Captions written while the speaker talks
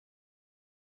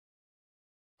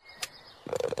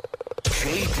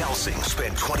Delsing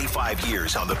spent 25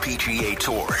 years on the PGA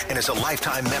Tour and is a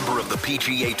lifetime member of the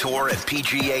PGA Tour and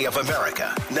PGA of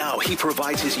America. Now he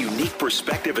provides his unique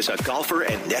perspective as a golfer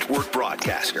and network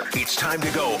broadcaster. It's time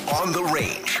to go on the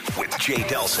range with Jay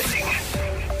Delsing.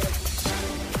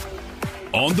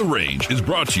 On the Range is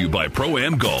brought to you by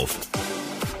Pro-Am Golf.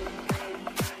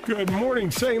 Good morning,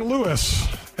 St. Louis,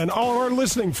 and all of our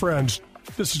listening friends.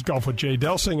 This is Golf with Jay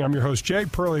Delsing. I'm your host, Jay.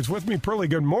 Pearlie's with me. Pearlie,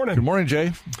 good morning. Good morning,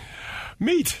 Jay.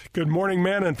 Meet. Good morning,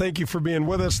 man, and thank you for being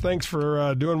with us. Thanks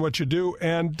for doing what you do.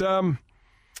 And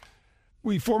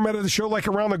we formatted the show like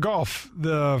Around the Golf.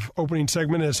 The opening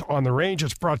segment is On the Range.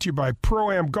 It's brought to you by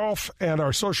Pro-Am Golf and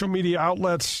our social media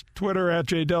outlets, Twitter at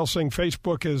Jay Delsing,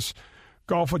 Facebook is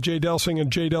Golf with Jay Delsing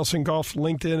and Jay Delsing Golf.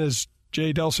 LinkedIn is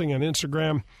Jay Delsing and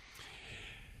Instagram.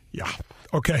 Yeah.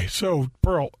 Okay, so,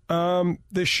 Pearl,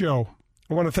 this show,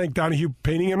 I want to thank Donahue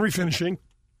Painting and Refinishing.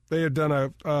 They have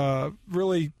done a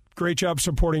really great job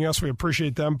supporting us. We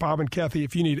appreciate them. Bob and Kathy,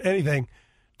 if you need anything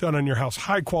done on your house,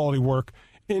 high-quality work,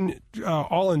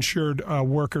 all insured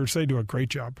workers, they do a great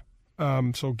job.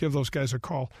 So give those guys a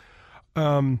call.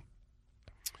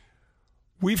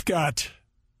 We've got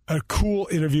a cool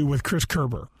interview with Chris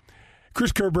Kerber.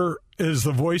 Chris Kerber is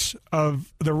the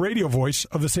radio voice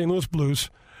of the St. Louis Blues.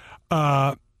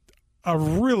 A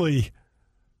really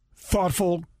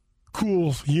thoughtful,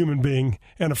 cool human being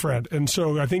and a friend. And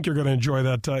so I think you're going to enjoy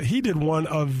that. He did one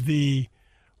of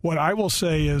what I will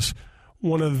say is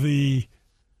one of the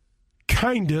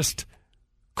kindest,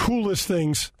 coolest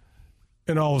things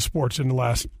in all of sports in the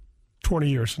last 20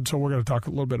 years. And so we're going to talk a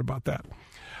little bit about that.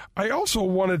 I also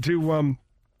wanted to...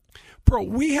 Bro,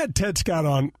 we had Ted Scott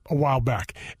on a while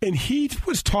back, and he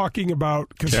was talking about...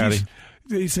 because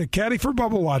he's a caddy for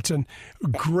Bubba Watson.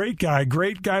 Great guy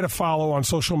to follow on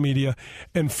social media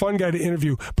and fun guy to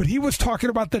interview. But he was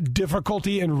talking about the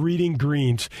difficulty in reading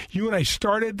greens. You and I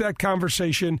started that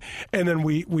conversation, and then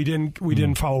we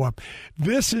didn't follow up.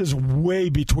 This is way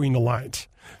between the lines.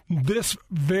 This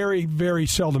very, very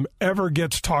seldom ever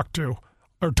gets talked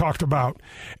about.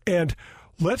 And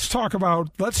let's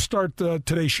start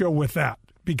today's show with that,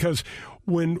 because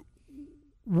when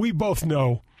we both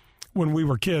know when we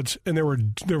were kids and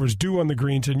there was dew on the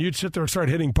greens and you'd sit there and start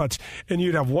hitting putts and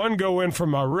you'd have one go in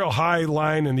from a real high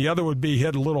line and the other would be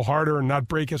hit a little harder and not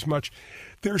break as much.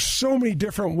 There's so many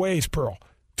different ways, Pearl,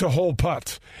 to hold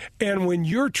putts. And when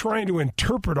you're trying to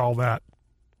interpret all that,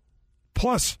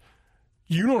 plus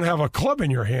you don't have a club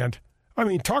in your hand, I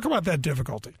mean, talk about that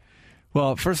difficulty.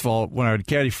 Well, first of all, when I would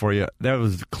caddy for you, that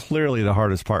was clearly the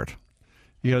hardest part.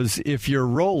 Because if you're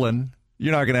rolling,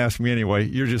 you're not going to ask me anyway.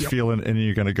 You're just feeling and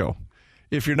you're going to go.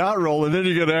 If you're not rolling, then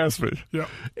you're going to ask me. Yeah.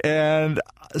 And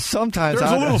sometimes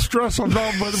there's a little stress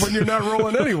involved when you're not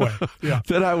rolling anyway. Yeah.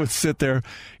 Then I would sit there,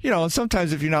 and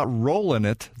sometimes if you're not rolling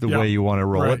it the way you want to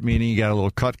roll it, meaning you got a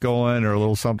little cut going or a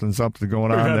little something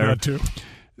going on there. That too.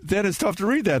 Then it's tough to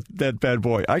read that bad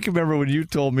boy. I can remember when you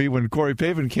told me when Corey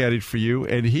Pavin caddied for you,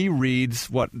 and he reads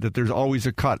that there's always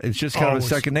a cut. It's just kind of a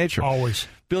second nature. Always.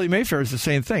 Billy Mayfair is the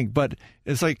same thing, but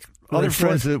it's like other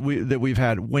friends that we've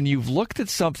had. When you've looked at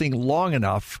something long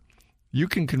enough, you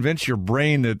can convince your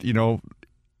brain that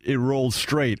it rolls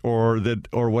straight or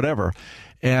whatever.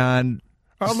 And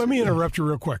let me interrupt you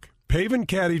real quick. Pavin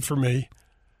caddied for me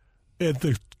at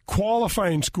the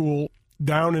qualifying school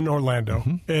down in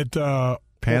Orlando at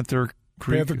Panther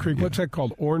Creek. Yeah. What's that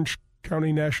called? Orange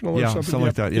County National or something?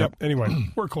 Like that. Yep. Anyway,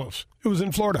 we're close. It was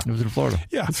in Florida.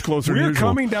 Yeah. It's closer than usual. We're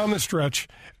coming down the stretch,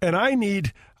 and I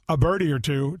need a birdie or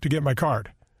two to get my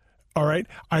card. All right?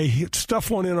 I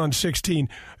stuffed one in on 16.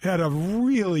 Had a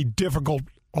really difficult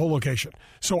hole location.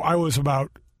 So I was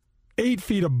about 8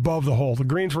 feet above the hole. The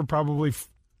greens were probably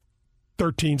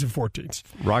 13s and 14s.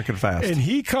 Rocket fast. And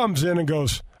he comes in and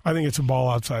goes, I think it's a ball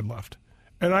outside left.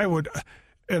 And I would...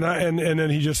 And then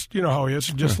he just, you know how he is,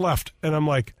 just left. And I'm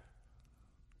like,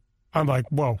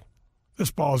 whoa,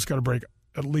 this ball is going to break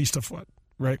at least a foot,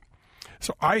 right?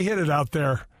 So I hit it out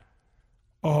there.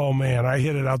 Oh, man, I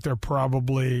hit it out there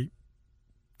probably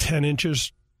 10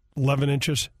 inches, 11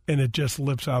 inches, and it just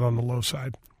lips out on the low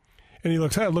side. And he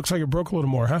looks, hey, it looks like it broke a little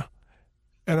more, huh?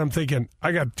 And I'm thinking,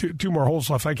 I got two more holes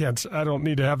left. I don't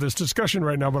need to have this discussion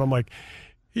right now, but I'm like,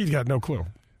 he's got no clue.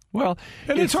 Well,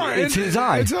 and it's hard. It's his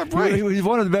eye. It's not right. He's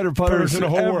one of the better putters in the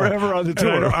whole world ever on the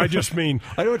tour. I just mean,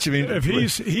 I know what you mean. If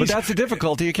he's but that's the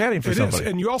difficulty of caddying for somebody. Is.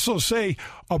 And you also say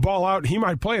a ball out, he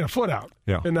might play it a foot out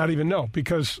and not even know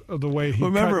because of the way he.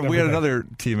 Remember, we had another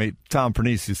teammate, Tom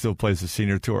Pernice, who still plays the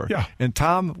senior tour. Yeah, and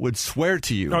Tom would swear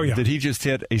to you that he just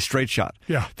hit a straight shot.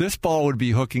 Yeah, this ball would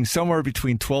be hooking somewhere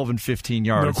between 12 and 15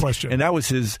 yards. No question. And that was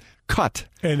his cut.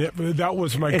 And that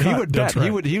was my and cut. He would bet.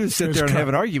 Right. He would sit there and have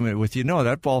an argument with you. No,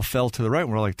 that ball fell to the right.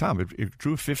 And we're like, Tom, it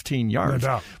drew 15 yards. No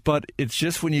doubt. But it's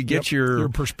just when you get your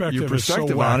perspective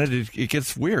on it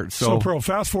gets weird. So, Pearl,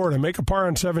 fast forward. I make a par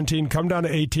on 17, come down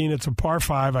to 18. It's a par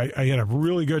 5. I hit a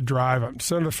really good drive. I'm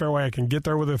center of the fairway. I can get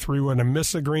there with a 3-wood. I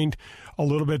miss the green a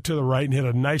little bit to the right and hit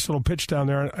a nice little pitch down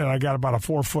there, and I got about a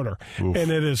 4-footer. Oof.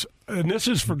 And this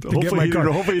is to get my card.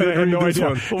 Hopefully I had no idea.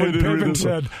 And Piven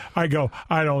said, I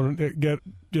don't get,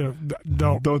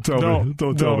 don't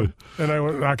tell me. And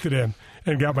I knocked it in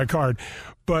and got my card.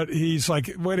 But he's like,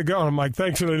 way to go. And I'm like,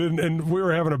 thanks. And we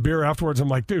were having a beer afterwards. I'm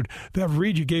like, dude, that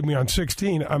read you gave me on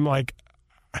 16, I'm like,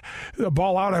 the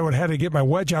ball out, I would have had to get my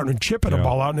wedge out and chip it a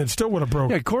ball out, and it still would have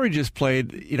broken. Yeah, Corey just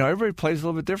played, everybody plays a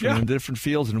little bit different in different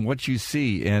fields and what you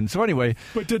see. And so anyway.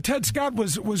 But Ted Scott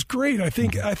was great. I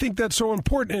think that's so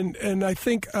important. And I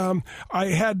think I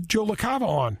had Joe LaCava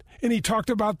on, and he talked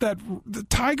about that. The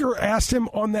Tiger asked him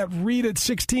on that read at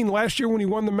 16 last year when he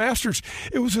won the Masters.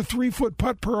 It was a 3-foot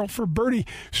putt, Pearl, for birdie,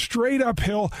 straight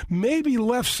uphill, maybe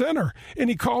left center. And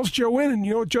he calls Joe in, and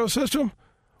you know what Joe says to him?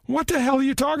 What the hell are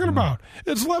you talking about?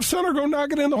 It's left center. Go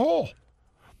knock it in the hole.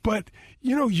 But,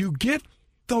 you get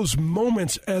those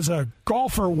moments as a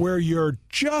golfer where you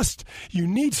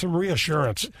need some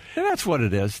reassurance. And that's what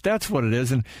it is.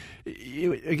 And,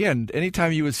 again,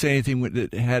 anytime you would say anything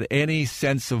that had any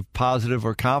sense of positive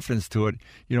or confidence to it,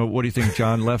 what do you think,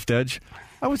 John, left edge?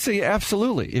 I would say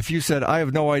absolutely. If you said, I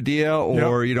have no idea,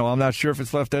 or, I'm not sure if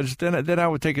it's left edge, then I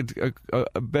would take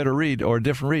a better read or a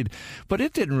different read. But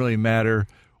it didn't really matter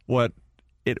what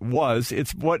it was.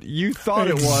 It's what you thought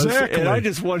it was. And I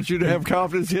just want you to have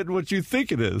confidence hitting what you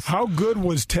think it is. How good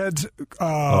was Ted's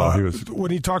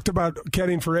when he talked about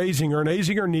caddying for Azinger? And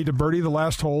Azinger needed to birdie the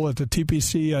last hole at the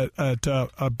TPC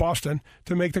at Boston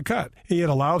to make the cut. He had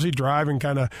a lousy drive and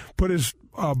kind of put his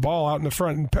ball out in the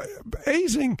front.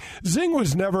 And Zing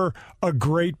was never a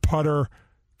great putter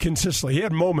consistently. He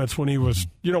had moments when he was,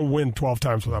 win 12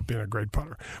 times without being a great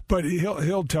putter. But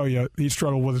he'll tell you he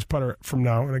struggled with his putter from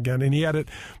now and again. And he had it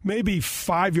maybe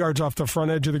 5 yards off the front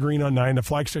edge of the green on 9. The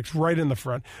flagstick's right in the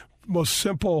front. Most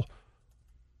simple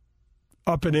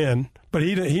up and in, but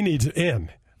he needs it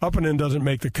in. Up and in doesn't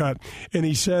make the cut. And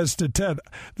he says to Ted,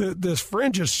 this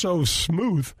fringe is so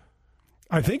smooth.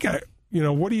 I think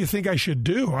what do you think I should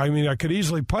do? I mean, I could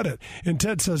easily putt it. And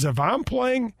Ted says, if I'm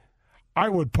playing, I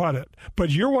would putt it. But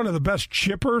you're one of the best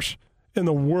chippers in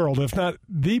the world, if not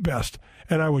the best,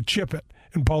 and I would chip it.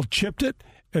 And Paul chipped it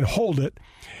and hold it.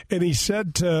 And he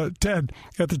said to Ted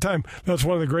at the time, that's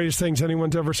one of the greatest things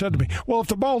anyone's ever said to me. Well, if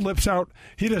the ball lips out,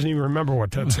 he doesn't even remember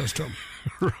what Ted says to him.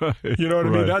 Right. You know what I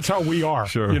mean? That's how we are.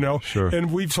 Sure. Sure.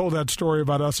 And we've told that story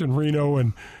about us in Reno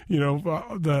and,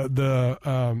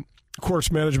 the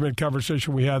course management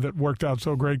conversation we had that worked out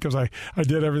so great because I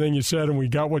did everything you said and we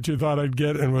got what you thought I'd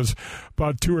get and was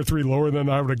about 2 or 3 lower than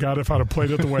I would have got if I'd have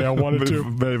played it the way I wanted to.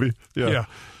 Maybe.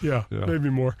 Yeah, maybe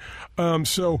more.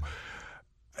 So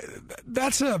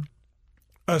that's a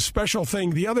special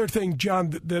thing. The other thing,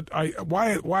 John,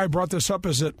 why I brought this up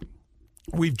is that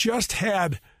we've just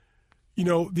had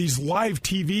these live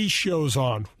TV shows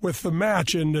on with the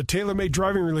match and the tailor-made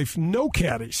driving relief, no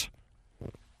caddies.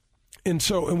 And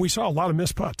we saw a lot of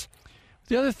missed putts.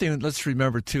 The other thing, let's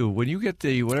remember, too, when you get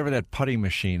whatever that putting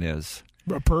machine is.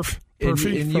 Perfy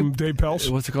from Dave Pelz.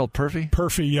 What's it called, Perfy?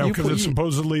 Perfy, yeah, because it's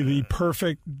supposedly the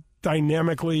perfect,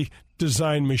 dynamically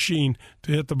designed machine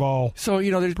to hit the ball. So,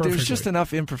 there's just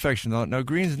enough imperfection. Now,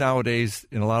 greens nowadays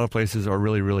in a lot of places are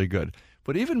really, really good.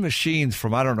 But even machines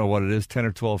from, I don't know what it is, 10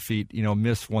 or 12 feet,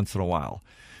 miss once in a while.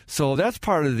 So that's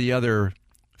part of the other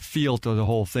feel to the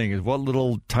whole thing is what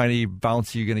little tiny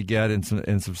bounce are you going to get and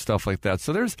some stuff like that.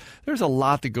 So there's a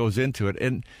lot that goes into it.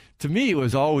 And to me, it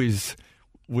was always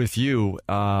with you,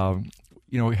 having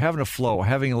a flow,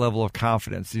 having a level of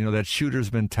confidence, that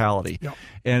shooter's mentality. Yep.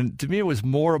 And to me, it was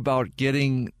more about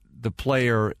getting the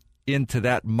player into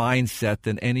that mindset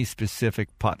than any specific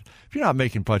putt. If you're not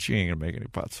making putts, you ain't going to make any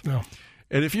putts. No.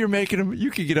 And if you're making them, you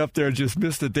can get up there and just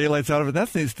miss the daylights out of it. That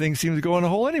thing seems to go in the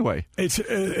hole anyway. I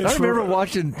remember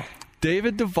watching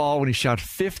David Duval when he shot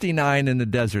 59 in the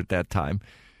desert that time.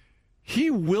 He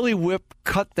willy whip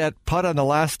cut that putt on the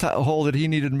last hole that he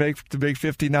needed to make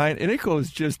 59, and it goes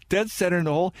just dead center in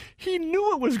the hole. He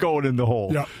knew it was going in the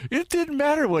hole. Yeah. It didn't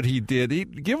matter what he did.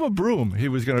 He'd give him a broom. He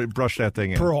was going to brush that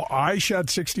thing in. Pearl, I shot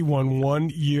 61 one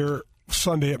year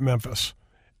Sunday at Memphis,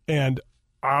 and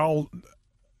I'll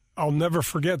never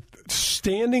forget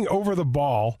standing over the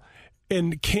ball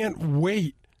and can't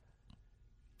wait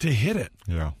to hit it.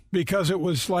 Yeah. Because it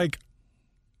was like,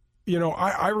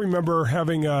 I remember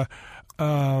having about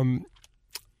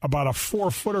a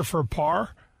 4-footer for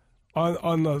par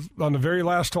on the very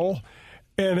last hole,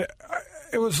 and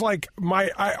it was like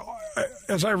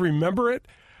as I remember it,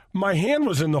 my hand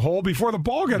was in the hole before the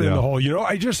ball got in the hole.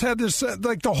 I just had this,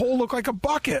 like the hole looked like a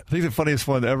bucket. I think the funniest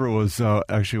one ever was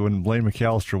actually when Blaine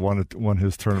McAllister won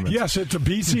his tournament. Yes, it's a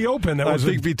BC Open. I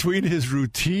think between his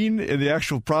routine and the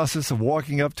actual process of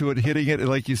walking up to it, hitting it, and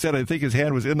like you said, I think his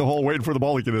hand was in the hole waiting for the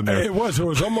ball to get in there. It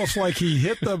was almost like he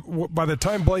hit by the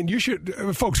time Blaine, you should,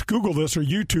 folks, Google this or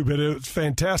YouTube it. It's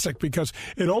fantastic because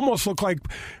it almost looked like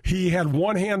he had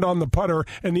one hand on the putter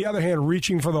and the other hand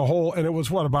reaching for the hole, and it was,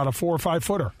 about a 4 or 5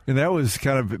 footer? And that was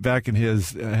kind of back in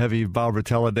his heavy Bob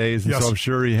Rotella days, and yes. so I'm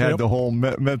sure he had the whole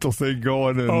mental thing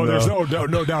going. And, there's no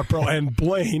doubt, Pearl. And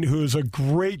Blaine, who is a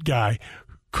great guy,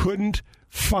 couldn't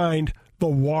find the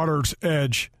water's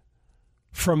edge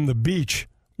from the beach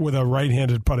with a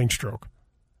right-handed putting stroke.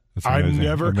 That's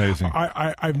amazing.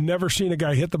 I've never seen a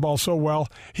guy hit the ball so well.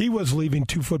 He was leaving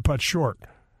 2-foot putts short.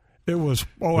 It was.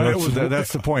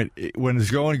 That's the point. When it's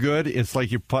going good, it's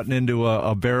like you're putting into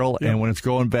a barrel, and when it's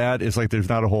going bad, it's like there's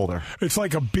not a hole there. It's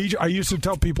like a beach. I used to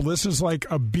tell people this is like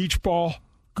a beach ball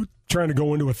trying to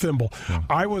go into a thimble. Yeah.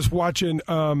 I was watching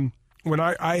when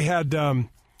I had.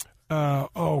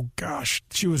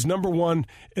 She was number 1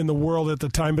 in the world at the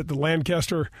time at the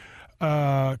Lancaster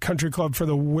Country Club for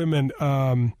the women.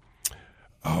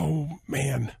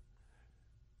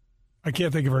 I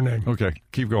can't think of her name. Okay,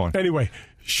 keep going. Anyway,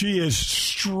 she is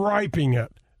striping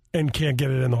it and can't get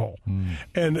it in the hole.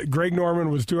 And Greg Norman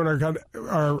was doing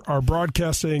our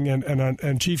broadcasting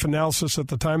and chief analysis at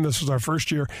the time. This was our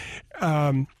first year.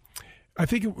 I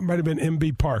think it might have been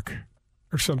MB Park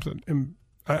or something.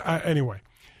 Anyway,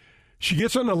 she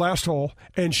gets on the last hole,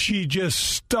 and she just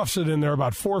stuffs it in there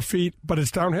about 4 feet, but it's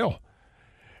downhill.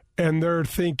 And they're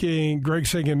thinking,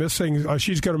 Greg's thinking, this thing,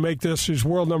 she's going to make this. She's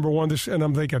world number 1. And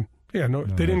I'm thinking, they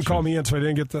didn't call me in, so I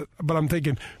didn't get that. But I'm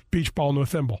thinking, beach ball, no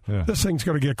thimble. Yeah. This thing's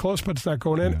going to get close, but it's not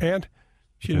going in. And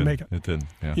she didn't make it. It didn't.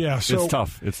 Yeah. So it's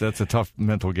tough. That's a tough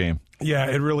mental game.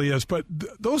 Yeah, it really is. But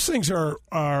those things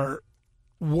are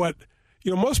what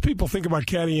most people think about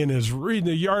caddying is reading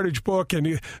the yardage book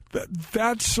and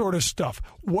that sort of stuff.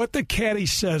 What the caddy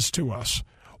says to us,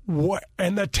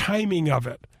 and the timing of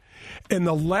it. And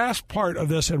the last part of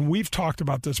this, and we've talked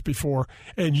about this before,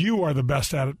 and you are the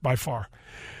best at it by far,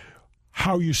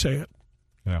 how you say it.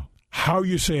 Yeah. How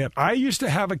you say it. I used to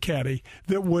have a caddy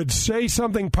that would say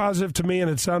something positive to me, and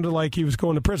it sounded like he was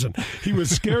going to prison. He was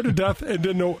scared to death and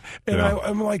didn't know. And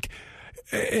I'm like,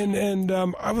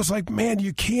 I was like, man,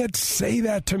 you can't say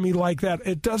that to me like that.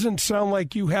 It doesn't sound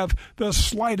like you have the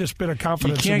slightest bit of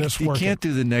confidence in this work. You can't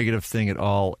do the negative thing at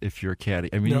all if you're a caddy.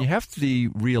 I mean, you have to be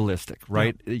realistic,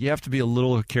 right? No. You have to be a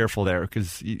little careful there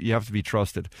because you have to be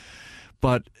trusted.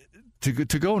 But to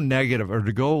go negative or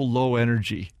to go low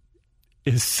energy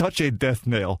is such a death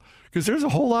nail because there's a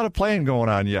whole lot of playing going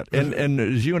on yet. And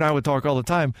as you and I would talk all the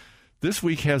time, this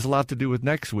week has a lot to do with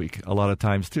next week a lot of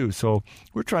times too. So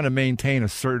we're trying to maintain a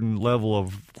certain level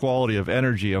of quality, of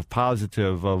energy, of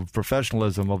positive, of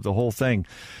professionalism, of the whole thing.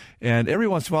 And every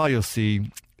once in a while you'll see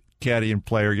caddy and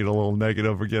player get a little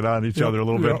negative or get on each other a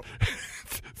little bit.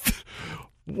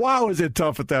 Wow, is it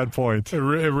tough at that point? It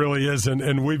really is,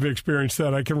 and we've experienced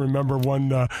that. I can remember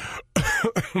one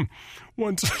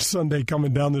Sunday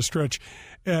coming down the stretch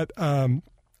at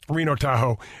Reno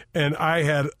Tahoe, and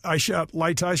I shot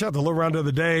lights. I shot the low round of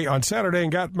the day on Saturday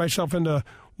and got myself into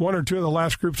 1 or 2 of the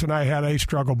last groups, and I had a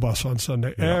struggle bus on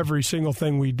Sunday. Yeah. Every single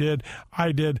thing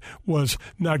I did was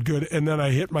not good. And then I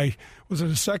hit was it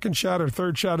a second shot or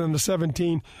third shot in the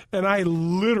 17, and I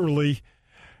literally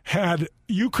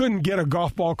you couldn't get a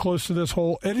golf ball close to this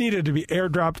hole. It needed to be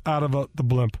airdropped out of the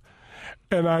blimp.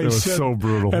 And it was so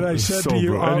brutal. And I said to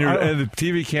you, and the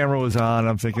TV camera was on.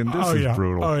 I'm thinking, this is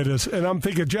brutal. Oh, it is. And I'm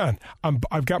thinking, John,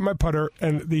 I've got my putter,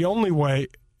 and the only way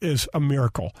is a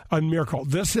miracle.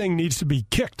 This thing needs to be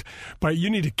kicked, but you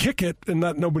need to kick it and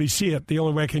let nobody see it. The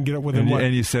only way I can get it within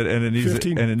and you said, and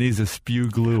it needs a spew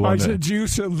glue on it. I said, you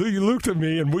looked at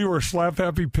me, and we were slap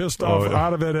happy, pissed off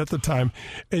out of it at the time.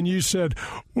 And you said,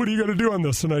 what are you going to do on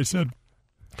this? And I said,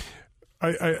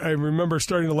 I remember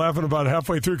starting to laugh about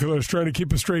halfway through because I was trying to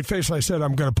keep a straight face. And I said,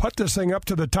 I'm going to put this thing up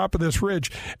to the top of this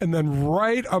ridge, and then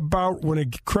right about when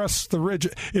it crests the ridge,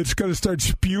 it's going to start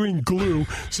spewing glue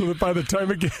so that by the time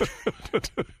it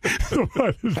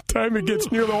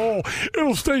gets near the hole,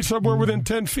 it'll stay somewhere within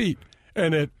 10 feet.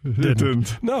 And it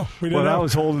didn't. No, we didn't. Well, I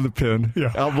was holding the pin.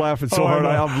 Yeah. I'm laughing so hard.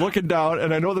 I'm looking down,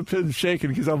 and I know the pin's shaking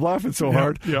because I'm laughing so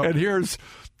hard. Yeah. And here's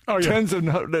tens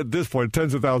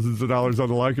of thousands of dollars on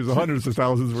the line because hundreds of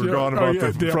thousands were gone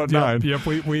about the front nine. Yep,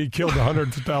 we killed the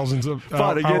hundreds of thousands of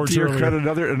But again, to your earlier.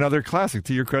 credit, another classic.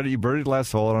 To your credit, you birdied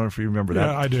last hole. I don't know if you remember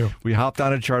that. Yeah, I do. We hopped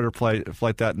on a charter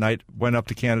flight that night, went up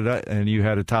to Canada, and you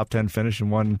had a top 10 finish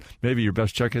and won maybe your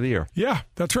best check of the year. Yeah,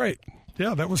 that's right.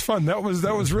 Yeah, that was fun. That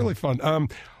was really fun.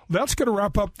 That's going to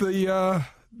wrap up the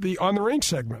On the Range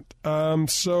segment.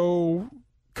 So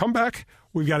come back.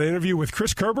 We've got an interview with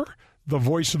Chris Kerber, the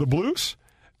voice of the Blues.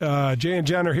 Jay and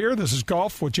Jen are here. This is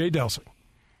Golf with Jay Delsing.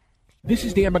 This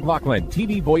is Dan McLaughlin,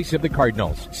 TV voice of the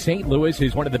Cardinals. St. Louis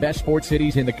is one of the best sports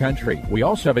cities in the country. We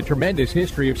also have a tremendous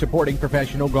history of supporting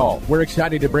professional golf. We're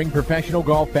excited to bring professional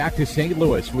golf back to St.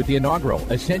 Louis with the inaugural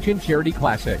Ascension Charity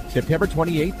Classic, September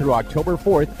 28th through October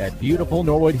 4th at beautiful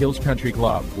Norwood Hills Country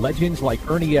Club. Legends like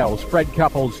Ernie Els, Fred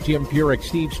Couples, Jim Furyk,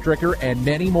 Steve Stricker, and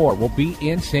many more will be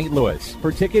in St. Louis.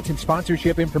 For tickets and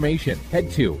sponsorship information,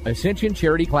 head to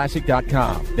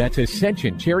AscensionCharityClassic.com. That's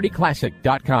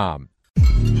AscensionCharityClassic.com.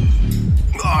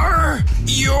 Are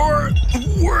your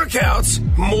workouts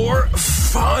more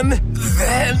fun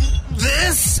than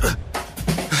this?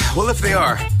 Well, if they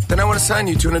are, then I want to sign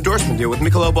you to an endorsement deal with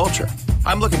Michelob Ultra.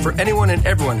 I'm looking for anyone and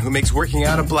everyone who makes working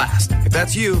out a blast. If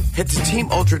that's you, head to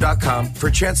TeamUltra.com for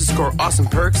a chance to score awesome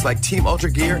perks like Team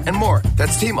Ultra gear and more.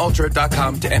 That's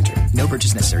TeamUltra.com to enter. No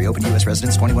purchase necessary. Open U.S.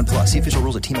 residents 21 plus. See official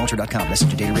rules at TeamUltra.com. Message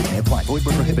and data rate may apply. Void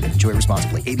where prohibited. Enjoy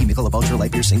responsibly. AB Michelob Ultra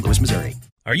Light Beer, St. Louis, Missouri.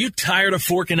 Are you tired of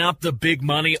forking out the big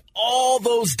money, all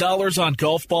those dollars on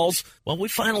golf balls? Well, we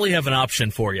finally have an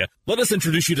option for you. Let us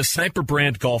introduce you to Sniper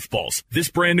brand golf balls. This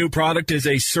brand new product is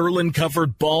a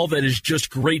Surlyn-covered ball that is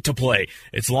just great to play.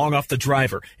 It's long off the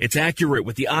driver, it's accurate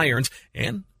with the irons,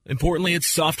 and importantly, it's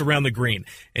soft around the green.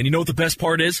 And you know what the best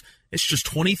part is? It's just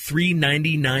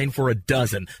 $23.99 for a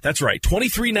dozen. That's right,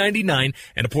 $23.99,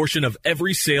 and a portion of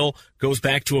every sale goes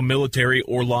back to a military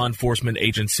or law enforcement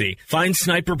agency. Find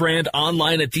Sniper Brand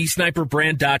online at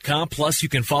thesniperbrand.com. Plus, you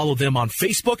can follow them on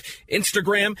Facebook,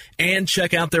 Instagram, and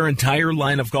check out their entire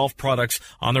line of golf products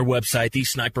on their website,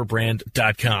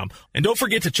 thesniperbrand.com. And don't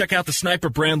forget to check out the Sniper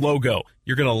Brand logo.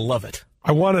 You're going to love it.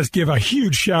 I want to give a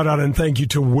huge shout-out and thank you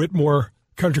to Whitmore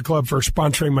Country Club for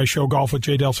sponsoring my show, Golf with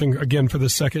Jay Delsing, again for the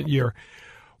second year.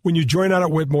 When you join out at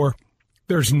Whitmore,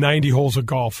 there's 90 holes of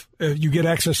golf. You get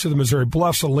access to the Missouri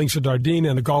Bluffs, the Links of Dardenne,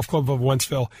 and the Golf Club of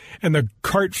Wentzville, and the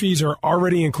cart fees are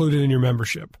already included in your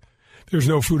membership. There's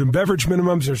no food and beverage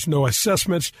minimums. There's no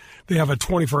assessments. They have a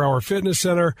 24-hour fitness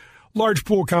center, large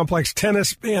pool complex,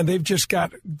 tennis. Man, they've just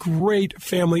got great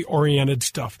family-oriented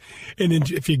stuff. And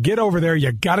if you get over there,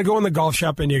 you got to go in the golf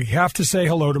shop, and you have to say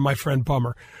hello to my friend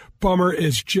Bummer. Bummer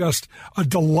is just a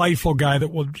delightful guy that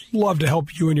would love to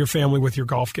help you and your family with your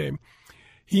golf game.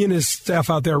 He and his staff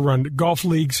out there run golf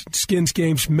leagues, skins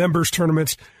games, members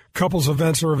tournaments, couples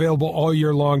events are available all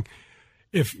year long.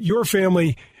 If your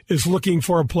family is looking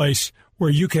for a place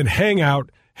where you can hang out,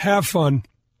 have fun,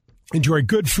 enjoy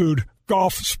good food,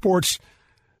 golf, sports,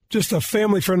 just a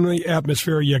family-friendly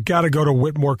atmosphere, you got to go to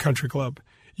Whitmore Country Club.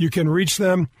 You can reach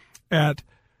them at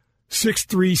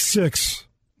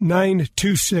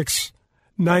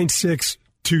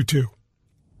 636-926-9622.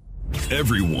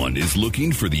 Everyone is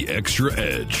looking for the extra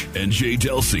edge, and Jay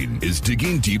Delsing is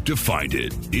digging deep to find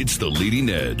it. It's The Leading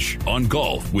Edge on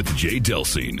Golf with Jay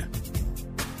Delsing.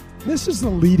 This is the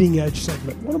Leading Edge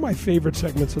segment, one of my favorite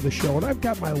segments of the show, and I've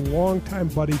got my longtime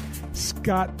buddy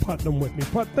Scott Putnam with me.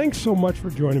 Putt, thanks so much for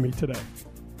joining me today.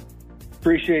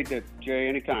 Appreciate it, Jay.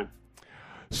 Anytime.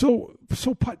 So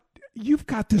Putt, you've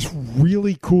got this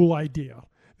really cool idea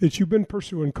that you've been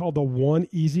pursuing called the One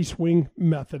Easy Swing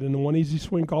Method in the One Easy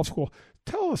Swing Golf School.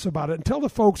 Tell us about it and tell the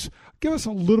folks, give us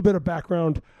a little bit of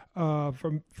background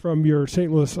from your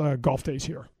St. Louis golf days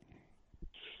here.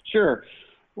 Sure.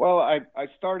 Well, I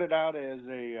started out as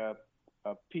a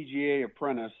PGA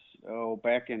apprentice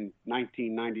back in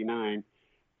 1999,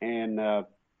 and I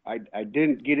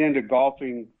didn't get into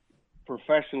golfing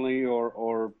professionally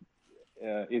or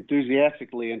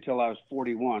enthusiastically until I was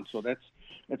 41. So that's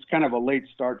kind of a late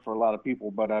start for a lot of people,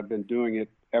 but I've been doing it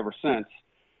ever since.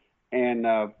 And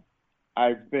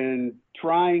I've been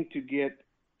trying to get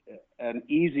an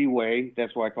easy way,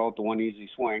 that's why I call it the One Easy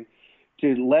Swing,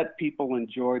 to let people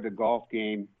enjoy the golf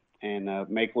game and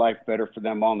make life better for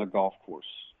them on the golf course.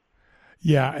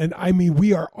 Yeah, and I mean,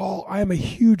 I am a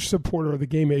huge supporter of the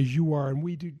game as you are, and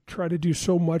we do try to do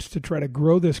so much to try to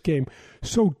grow this game.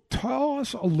 So tell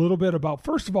us a little bit about,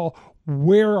 first of all,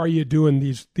 where are you doing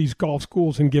these golf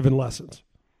schools and giving lessons?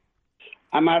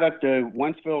 I'm out at the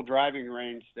Wentzville driving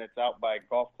range that's out by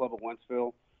Golf Club of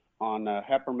Wentzville on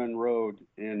Hepperman Road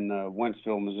in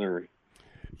Wentzville, Missouri.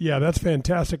 Yeah, that's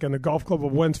fantastic. And the Golf Club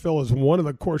of Wentzville is one of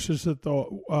the courses that the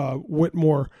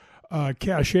Whitmore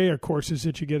cachet of courses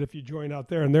that you get if you join out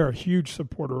there, and they're a huge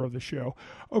supporter of the show.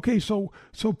 Okay, so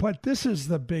but this is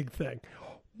the big thing.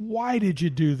 Why did you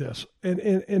do this?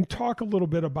 And talk a little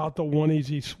bit about the One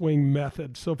Easy Swing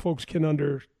method so folks can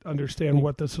understand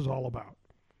what this is all about.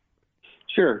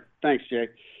 Sure. Thanks, Jay.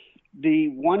 The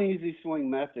One Easy Swing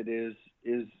method is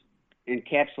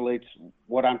encapsulates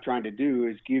what I'm trying to do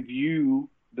is give you,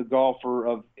 the golfer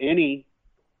of any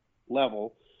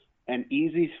level, an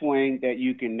easy swing that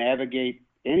you can navigate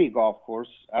any golf course.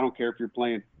 I don't care if you're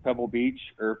playing Pebble Beach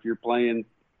or if you're playing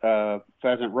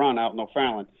Pheasant Run out in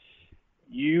O'Fallon.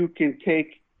 You can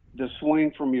take the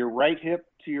swing from your right hip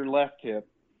to your left hip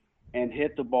and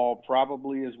hit the ball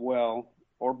probably as well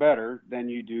or better than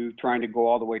you do trying to go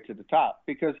all the way to the top.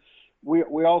 Because we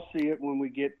all see it when we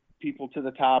get people to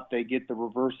the top, they get the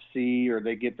reverse C or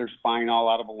they get their spine all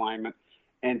out of alignment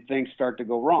and things start to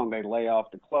go wrong. They lay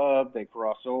off the club, they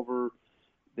cross over,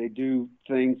 they do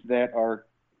things that are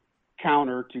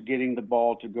counter to getting the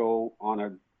ball to go on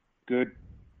a good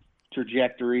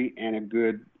trajectory and a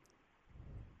good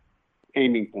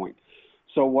aiming point.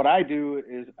 So what I do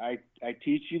is I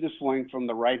teach you the swing from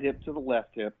the right hip to the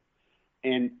left hip.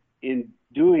 And in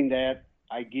doing that,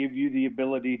 I give you the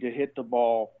ability to hit the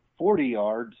ball 40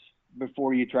 yards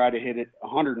before you try to hit it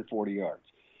 140 yards.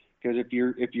 Because if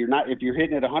you're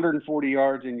hitting it 140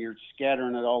 yards and you're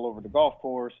scattering it all over the golf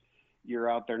course, you're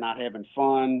out there not having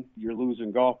fun, you're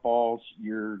losing golf balls,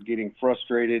 you're getting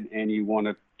frustrated, and you want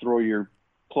to throw your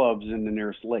clubs in the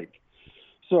nearest lake.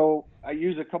 So I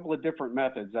use a couple of different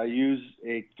methods. I use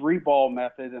a 3-ball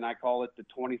method, and I call it the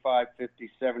 25,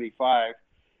 50, 75.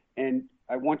 And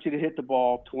I want you to hit the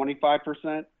ball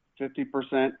 25%,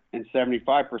 50%, and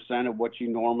 75% of what you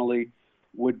normally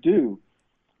would do.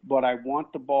 But I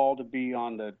want the ball to be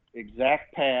on the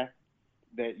exact path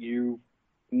that you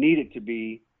need it to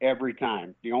be every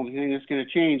time. The only thing that's going to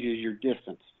change is your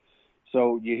distance.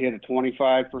 So you hit a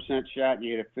 25% shot,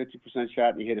 you hit a 50%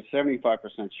 shot, and you hit a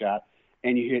 75% shot,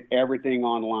 and you hit everything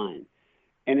on line.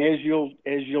 And as you'll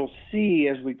see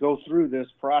as we go through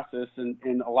this process,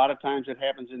 and a lot of times it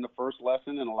happens in the first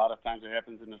lesson, and a lot of times it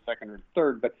happens in the second or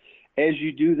third, but as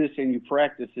you do this and you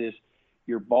practice this,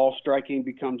 your ball striking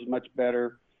becomes much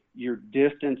better. Your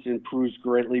distance improves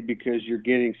greatly because you're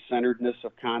getting centeredness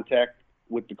of contact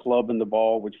with the club and the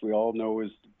ball, which we all know is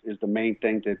the main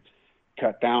thing to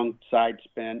cut down side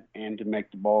spin and to make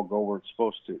the ball go where it's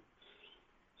supposed to.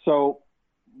 So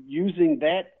using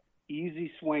that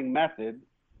easy swing method,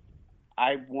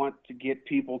 I want to get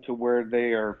people to where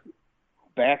they are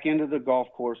back into the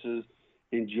golf courses,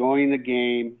 enjoying the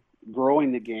game,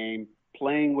 growing the game,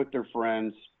 playing with their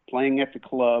friends, playing at the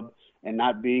club, and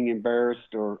not being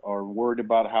embarrassed or worried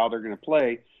about how they're going to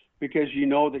play, because you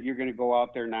know that you're going to go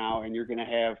out there now and you're going to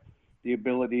have the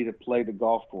ability to play the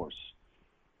golf course.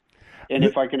 And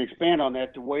if I can expand on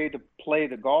that, the way to play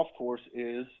the golf course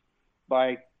is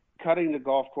by cutting the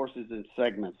golf courses in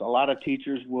segments. A lot of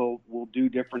teachers will do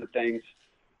different things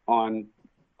on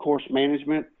course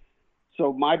management.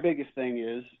 So my biggest thing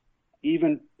is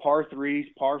even par 3s,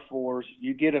 par 4s,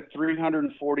 you get a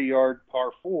 340-yard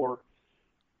par 4,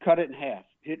 cut it in half.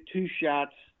 Hit 2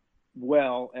 shots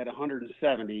well at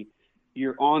 170.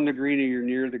 You're on the green or you're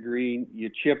near the green.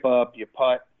 You chip up, you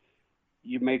putt,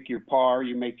 you make your par,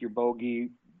 you make your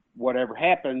bogey. Whatever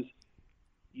happens,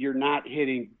 you're not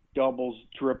hitting doubles,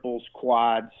 triples,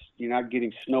 quads. You're not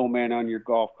getting snowmen on your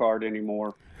golf cart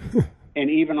anymore. And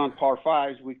even on par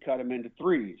 5s, we cut them into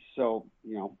 3s. So,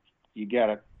 you got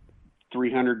a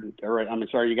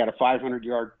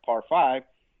 500-yard par 5,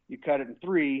 you cut it in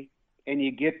 3, and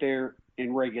you get there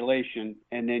in regulation,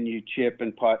 and then you chip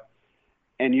and putt.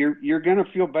 And you're going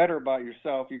to feel better about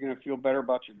yourself. You're going to feel better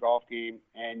about your golf game,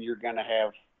 and you're going to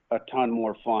have a ton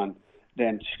more fun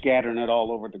than scattering it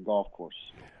all over the golf course.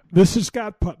 This is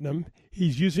Scott Putnam.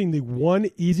 He's using the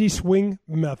One Easy Swing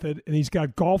method, and he's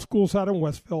got golf schools out in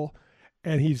Westville,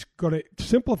 and he's going to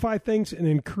simplify things and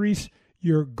increase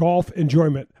your golf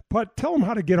enjoyment. But tell him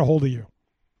how to get a hold of you.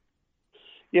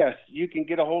 Yes, you can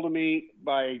get a hold of me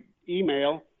by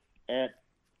email at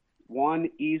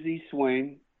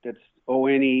oneeasyswing, that's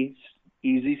O-N-E,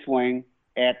 easy swing,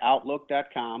 at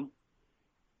outlook.com.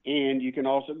 And you can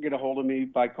also get a hold of me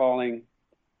by calling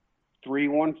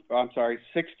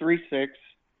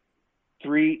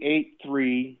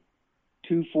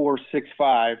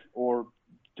 636-383-2465, or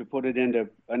to put it into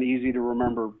an easy to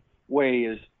remember way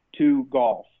is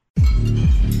 2Golf.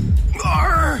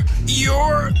 Are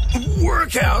your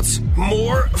workouts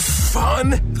more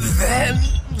fun than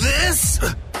this?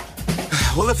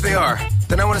 Well, if they are,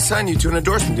 then I want to sign you to an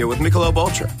endorsement deal with Michelob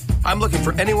Ultra. I'm looking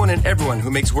for anyone and everyone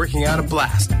who makes working out a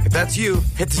blast. If that's you,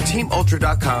 head to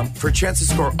TeamUltra.com for a chance to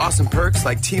score awesome perks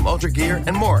like Team Ultra gear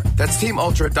and more. That's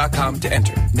TeamUltra.com to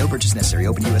enter. No purchase necessary.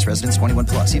 Open U.S. residents 21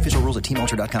 plus. See official rules at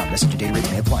TeamUltra.com. Message and data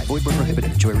rates may apply. Void where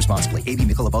prohibited. Enjoy responsibly. AB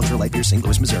Michelob Ultra Light Beer, St.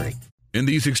 Louis, Missouri. In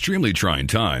these extremely trying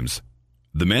times,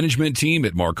 the management team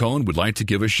at Marcone would like to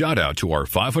give a shout out to our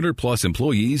 500-plus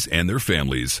employees and their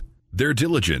families. Their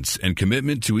diligence and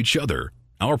commitment to each other,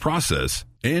 our process,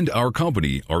 and our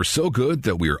company are so good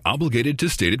that we are obligated to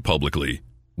state it publicly.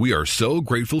 We are so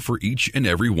grateful for each and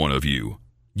every one of you.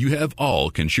 You have all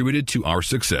contributed to our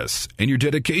success, and your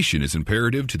dedication is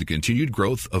imperative to the continued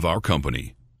growth of our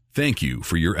company. Thank you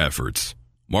for your efforts.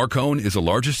 Marcone is the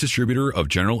largest distributor of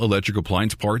general electric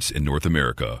appliance parts in North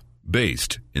America,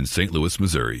 based in St. Louis,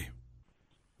 Missouri.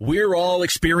 We're all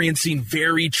experiencing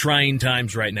very trying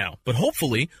times right now, but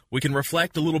hopefully we can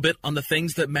reflect a little bit on the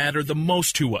things that matter the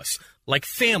most to us, like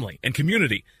family and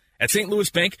community. At St. Louis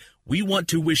Bank, we want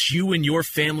to wish you and your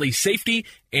family safety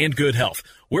and good health.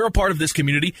 We're a part of this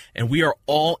community, and we are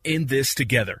all in this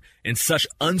together. In such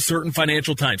uncertain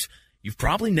financial times, you've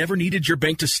probably never needed your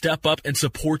bank to step up and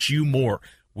support you more.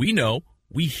 We know,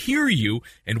 we hear you,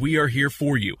 and we are here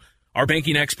for you. Our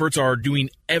banking experts are doing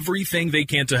everything they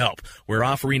can to help. We're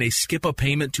offering a skip-a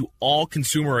payment to all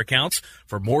consumer accounts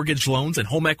for mortgage loans and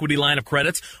home equity line of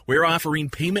credits. We're offering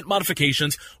payment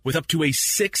modifications with up to a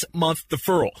 6-month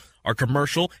deferral. Our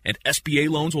commercial and SBA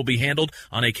loans will be handled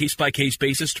on a case-by-case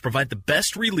basis to provide the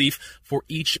best relief for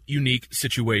each unique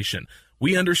situation.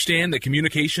 We understand that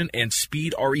communication and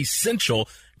speed are essential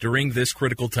during this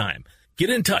critical time. Get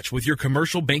in touch with your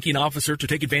commercial banking officer to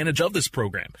take advantage of this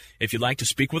program. If you'd like to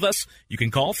speak with us, you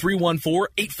can call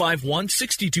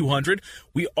 314-851-6200.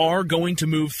 We are going to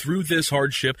move through this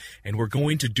hardship, and we're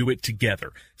going to do it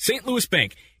together. St. Louis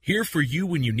Bank, here for you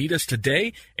when you need us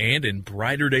today and in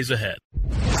brighter days ahead.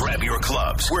 Grab your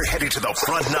clubs. We're headed to the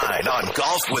Front Nine on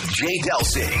Golf with Jay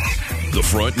Delsing. The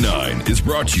Front Nine is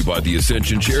brought to you by the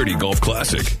Ascension Charity Golf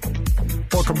Classic.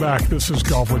 Welcome back. This is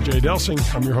Golf with Jay Delsing.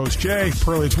 I'm your host, Jay.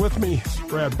 Pearlie's with me.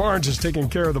 Brad Barnes is taking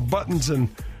care of the buttons and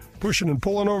pushing and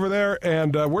pulling over there.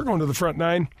 And we're going to the Front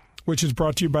Nine, which is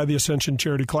brought to you by the Ascension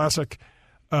Charity Classic.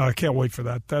 Can't wait for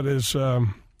that. That is, at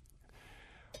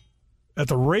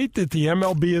the rate that the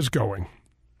MLB is going,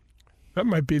 that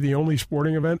might be the only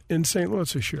sporting event in St.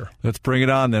 Louis this year. Let's bring it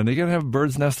on then. Are you going to have a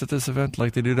bird's nest at this event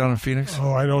like they do down in Phoenix?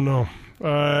 Oh, I don't know.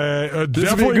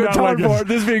 This would be a good time for it.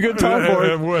 This would be a good time for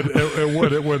it.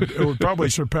 It would probably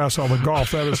surpass all the golf.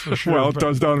 That is for sure. Well, it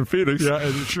does down in Phoenix. Yeah,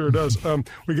 it sure does.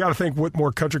 We got to thank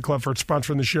Whitmore Country Club for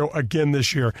sponsoring the show again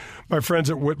this year. My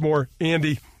friends at Whitmore,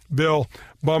 Andy, Bill,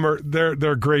 Bummer,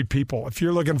 they're great people. If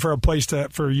you're looking for a place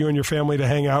for you and your family to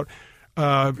hang out,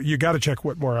 you got to check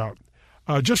Whitmore out.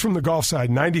 Just from the golf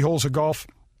side, 90 holes of golf.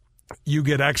 You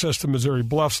get access to Missouri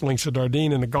Bluffs, Links of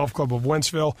Dardenne, and the Golf Club of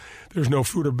Wentzville. There's no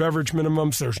food or beverage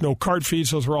minimums. There's no cart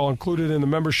fees. Those are all included in the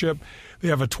membership. They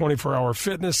have a 24-hour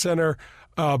fitness center.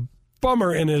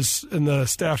 Bummer and the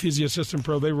staff, he's the assistant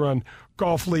pro. They run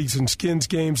golf leagues and skins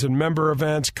games and member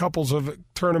events, couples of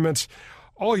tournaments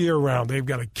all year round. They've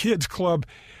got a kids club.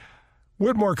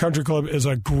 Whitmore Country Club is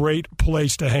a great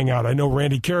place to hang out. I know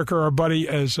Randy Carricker, our buddy,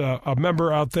 is a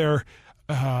member out there.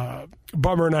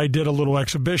 Bummer and I did a little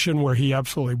exhibition where he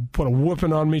absolutely put a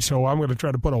whooping on me, so I'm going to try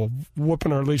to put a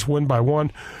whooping or at least win by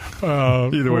one.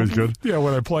 Either way is good. Yeah,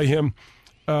 when I play him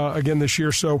again this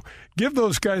year. So give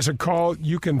those guys a call.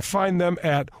 You can find them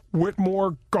at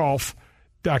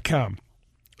whitmoregolf.com.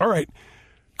 All right,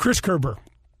 Chris Kerber,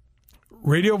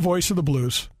 radio voice of the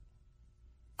Blues,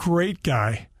 great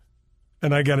guy,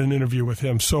 and I got an interview with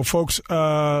him. So, folks,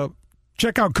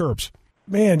 check out Kerbs.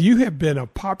 Man, you have been a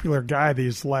popular guy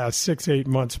these last 6-8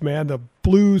 months, man. The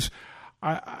Blues,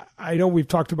 I know we've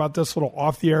talked about this a little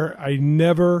off the air. I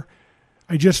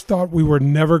just thought we were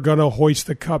never going to hoist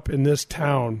the cup in this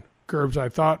town, Gerbs. I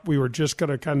thought we were just going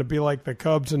to kind of be like the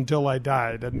Cubs until I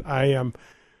died. And I am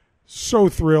so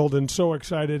thrilled and so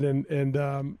excited.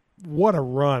 And what a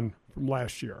run from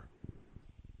last year.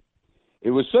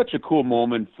 It was such a cool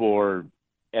moment for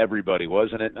everybody,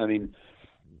 wasn't it? I mean,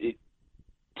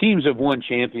 teams have won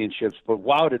championships, but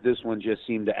wow, did this one just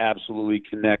seem to absolutely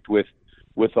connect with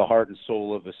the heart and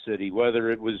soul of the city,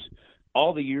 whether it was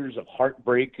all the years of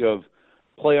heartbreak of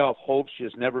playoff hopes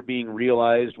just never being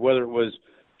realized, whether it was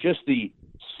just the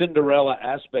Cinderella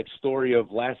aspect story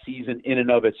of last season in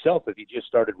and of itself, if you just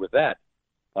started with that.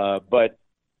 But,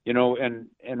 you know,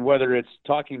 and whether it's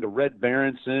talking to Red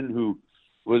Berenson, who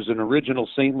was an original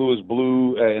St. Louis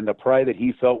Blue, and the pride that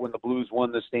he felt when the Blues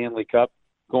won the Stanley Cup,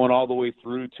 going all the way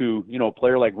through to, you know, a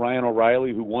player like Ryan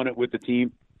O'Reilly, who won it with the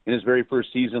team in his very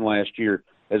first season last year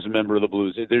as a member of the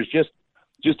Blues. There's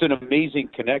just an amazing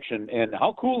connection. And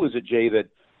how cool is it, Jay, that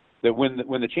when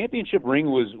the championship ring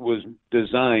was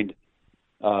designed,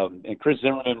 and Chris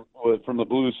Zimmerman, from the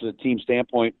Blues team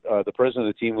standpoint, the president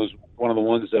of the team, was one of the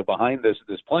ones behind this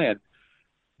plan.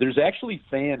 There's actually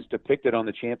fans depicted on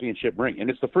the championship ring,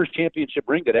 and it's the first championship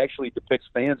ring that actually depicts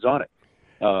fans on it.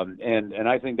 And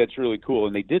I think that's really cool.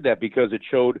 And they did that because it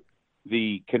showed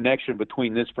the connection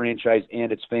between this franchise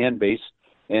and its fan base,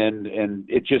 and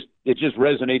it just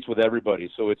resonates with everybody.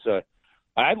 So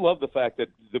I love the fact that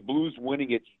the Blues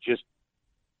winning it just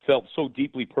felt so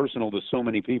deeply personal to so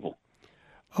many people.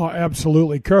 Oh,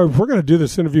 absolutely. Curb, we're going to do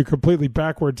this interview completely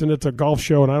backwards, and it's a golf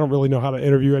show, and I don't really know how to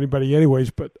interview anybody anyways,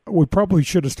 but we probably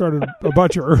should have started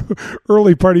about your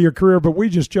early part of your career, but we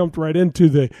just jumped right into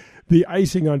the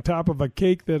icing on top of a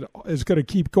cake that is going to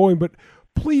keep going. But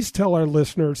please tell our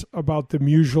listeners about the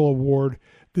Musial Award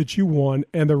that you won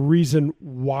and the reason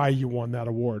why you won that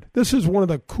award. This is one of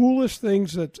the coolest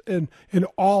things that's in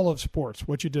all of sports,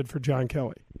 what you did for John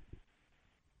Kelly.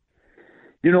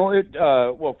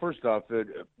 Well, first off,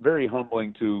 very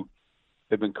humbling to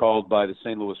have been called by the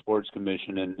St. Louis Sports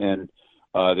Commission, and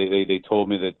they told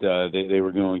me that they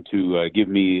were going to give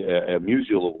me a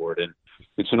Musial Award, and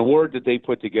it's an award that they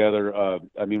put together.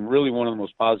 Really one of the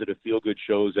most positive, feel-good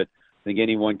shows that I think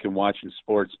anyone can watch in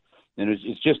sports, and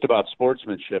it's just about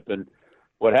sportsmanship. And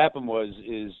what happened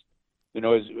is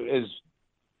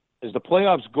as the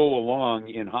playoffs go along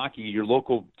in hockey, your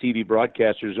local TV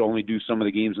broadcasters only do some of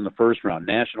the games in the first round.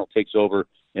 National takes over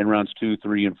in rounds 2,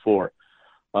 3, and 4.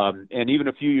 And even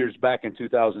a few years back in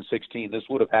 2016, this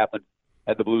would have happened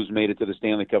had the Blues made it to the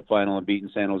Stanley Cup final and beaten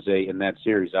San Jose in that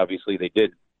series. Obviously, they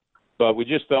did. But we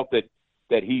just felt that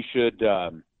he should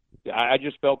I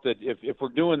just felt that if we're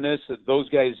doing this, that those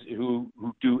guys who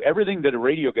do everything that a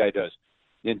radio guy does,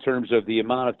 in terms of the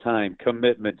amount of time,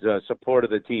 commitment, support of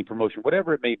the team, promotion,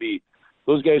 whatever it may be,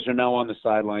 those guys are now on the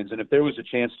sidelines. And if there was a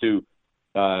chance to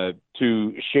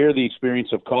share the experience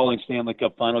of calling Stanley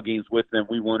Cup final games with them,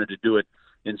 we wanted to do it.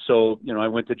 And so, I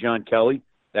went to John Kelly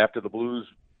after the Blues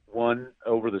won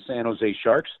over the San Jose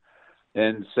Sharks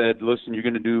and said, listen, you're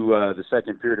going to do the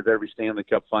second period of every Stanley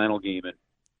Cup final game. And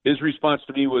his response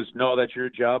to me was, no, that's your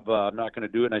job. I'm not going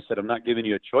to do it. And I said, I'm not giving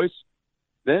you a choice.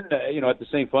 Then, at the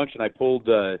same function, I pulled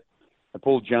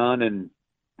John and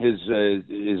his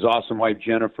awesome wife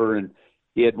Jennifer, and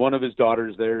he had one of his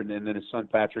daughters there, and then his son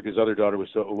Patrick, his other daughter,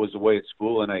 was away at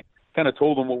school, and I kind of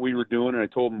told him what we were doing, and I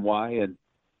told him why, and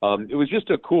it was just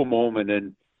a cool moment.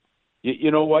 And you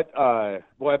know what? I've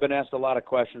been asked a lot of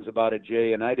questions about it,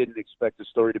 Jay, and I didn't expect the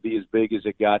story to be as big as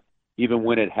it got, even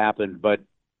when it happened. But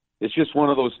it's just one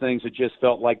of those things that just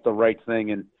felt like the right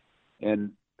thing,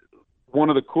 and one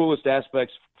of the coolest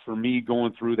aspects for me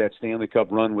going through that Stanley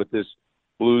Cup run with this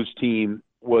Blues team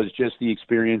was just the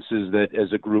experiences that,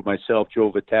 as a group, myself, Joe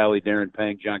Vitale, Darren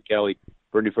Pang, John Kelly,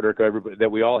 Bernie Federico, everybody,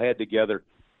 that we all had together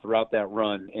throughout that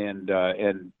run. And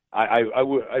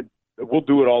we'll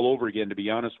do it all over again, to be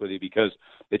honest with you, because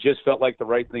it just felt like the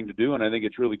right thing to do. And I think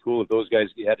it's really cool if those guys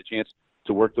had a chance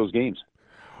to work those games.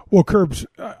 Well, Curbs,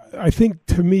 I think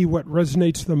to me what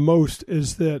resonates the most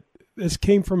is that this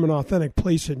came from an authentic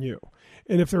place in you.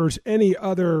 And if there was any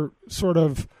other sort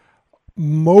of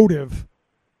motive,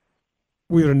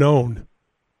 we would have known.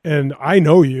 And I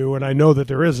know you, and I know that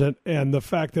there isn't. And the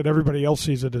fact that everybody else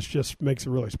sees it just makes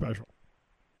it really special.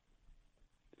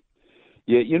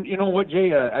 Yeah, you know what,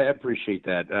 Jay? I appreciate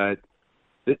that.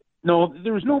 No,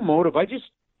 there was no motive. I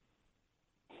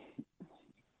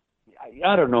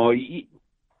don't know.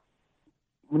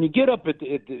 When you get up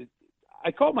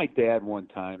I called my dad one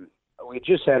time. We had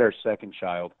just had our second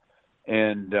child.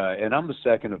 And I'm the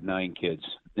second of 9 kids.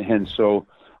 And so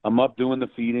I'm up doing the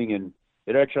feeding, and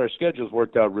our schedules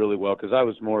worked out really well because I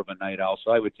was more of a night owl.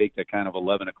 So I would take that kind of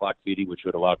 11 o'clock feeding, which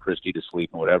would allow Christy to sleep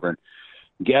and whatever. And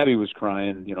Gabby was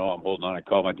crying, I'm holding on. I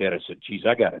called my dad. I said, geez,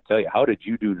 I got to tell you, how did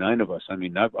you do 9 of us? I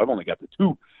mean, I've only got the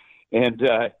 2. And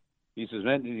he says,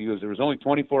 man, there was only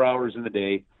 24 hours in the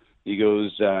day. He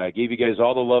goes, I gave you guys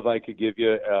all the love I could give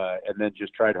you, and then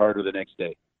just tried harder the next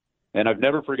day. And I've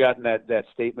never forgotten that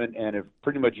statement, and have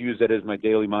pretty much used that as my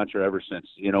daily mantra ever since.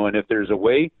 And if there's a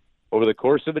way over the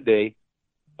course of a day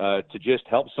to just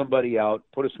help somebody out,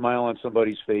 put a smile on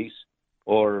somebody's face,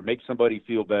 or make somebody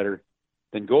feel better,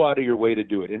 then go out of your way to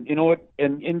do it. And you know what?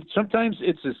 And sometimes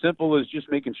it's as simple as just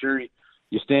making sure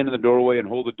you stand in the doorway and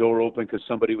hold the door open because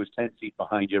somebody was 10 feet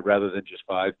behind you rather than just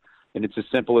 5. And it's as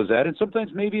simple as that. And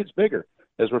sometimes maybe it's bigger,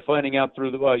 as we're finding out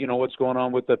through the what's going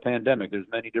on with the pandemic. There's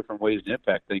many different ways to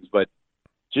impact things, but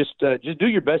just do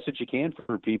your best that you can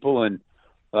for people. And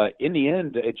in the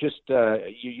end, it just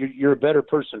you're a better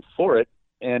person for it,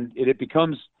 and it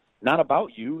becomes not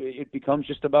about you. It becomes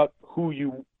just about who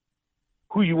you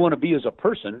want to be as a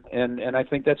person, and I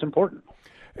think that's important.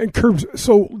 And Curbs,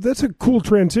 so that's a cool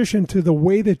transition to the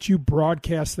way that you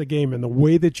broadcast the game and the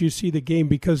way that you see the game,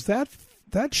 because that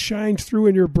shines through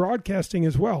in your broadcasting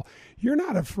as well. You're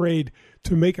not afraid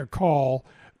to make a call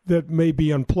that may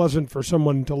be unpleasant for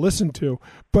someone to listen to,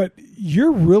 but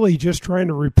you're really just trying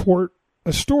to report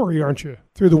a story, aren't you,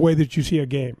 through the way that you see a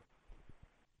game?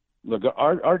 Look,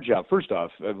 our job, first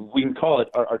off, we can call it,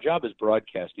 our job is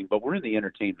broadcasting, but we're in the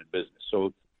entertainment business.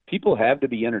 So people have to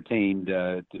be entertained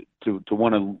to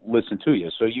want to listen to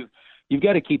you. So you've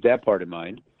got to keep that part in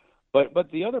mind. But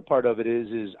the other part of it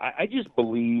is I just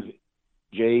believe,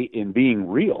 Jay, in being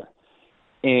real.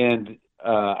 And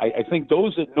I think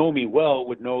those that know me well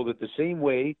would know that the same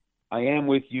way I am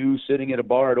with you sitting at a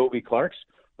bar at Obie Clark's,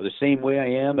 or the same way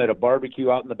I am at a barbecue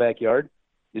out in the backyard,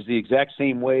 is the exact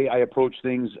same way I approach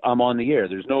things. I'm on the air.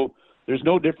 There's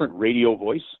no different radio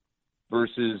voice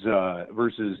versus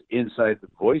inside the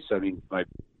voice. I mean, I'm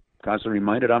constantly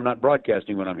reminded I'm not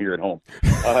broadcasting when I'm here at home.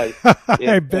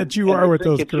 I bet you are with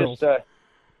those girls.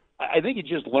 I think you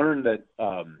just learn that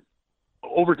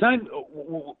over time,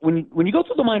 when you go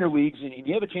through the minor leagues and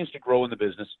you have a chance to grow in the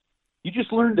business, you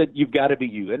just learn that you've got to be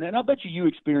you. And I'll bet you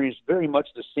experienced very much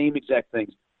the same exact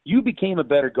things. You became a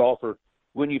better golfer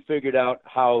when you figured out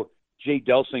how Jay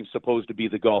Delsing's supposed to be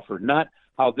the golfer, not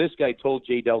how this guy told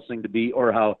Jay Delsing to be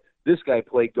or how this guy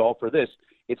played golf for this.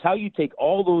 It's how you take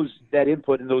all that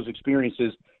input and those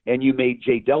experiences and you made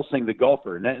Jay Delsing the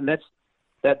golfer. And that's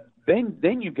that.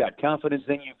 Then you've got confidence.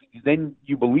 Then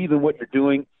you believe in what you're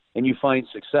doing and you find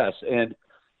success. And,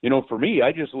 for me,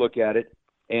 I just look at it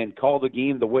and call the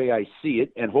game the way I see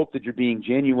it and hope that you're being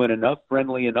genuine enough,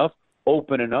 friendly enough,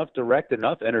 open enough, direct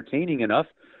enough, entertaining enough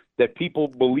that people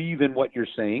believe in what you're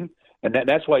saying. And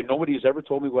that's why nobody has ever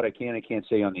told me what I can and can't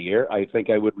say on the air. I think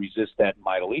I would resist that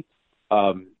mightily.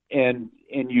 And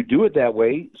you do it that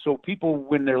way so people,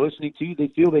 when they're listening to you, they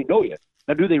feel they know you.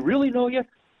 Now, do they really know you?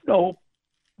 No,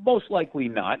 most likely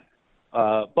not.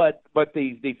 But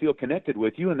they feel connected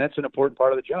with you, and that's an important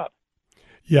part of the job.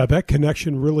 Yeah, that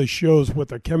connection really shows with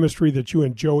the chemistry that you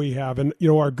and Joey have. And,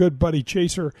 our good buddy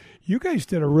Chaser, you guys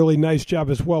did a really nice job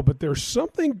as well. But there's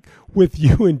something with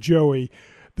you and Joey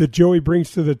that Joey brings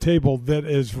to the table that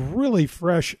is really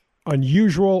fresh,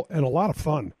 unusual, and a lot of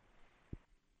fun.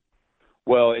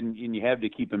 Well, and you have to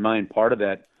keep in mind part of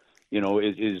that,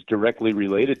 is directly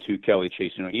related to Kelly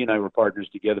Chase. He and I were partners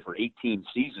together for 18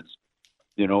 seasons.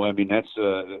 It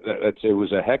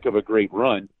was a heck of a great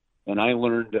run. And I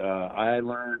learned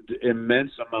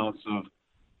immense amounts of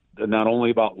not only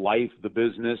about life, the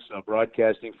business,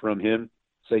 broadcasting from him,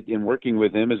 and working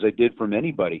with him as I did from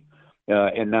anybody.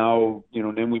 And now,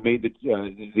 then we made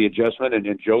the adjustment,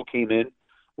 and Joe came in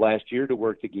last year to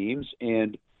work the games.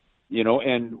 And,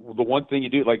 and the one thing you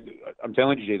do, like I'm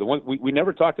telling you, Jay, we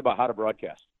never talked about how to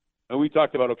broadcast. And we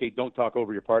talked about, okay, don't talk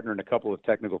over your partner and a couple of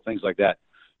technical things like that.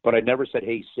 But I never said,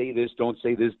 hey, say this, don't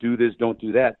say this, don't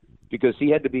do that, because he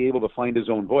had to be able to find his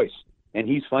own voice, and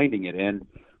he's finding it. And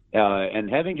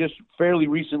having just fairly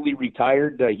recently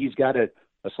retired, he's got a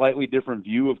slightly different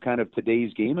view of kind of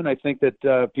today's game, and I think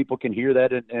that people can hear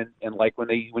that and like when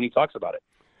he talks about it.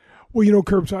 Well,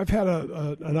 Curbs, I've had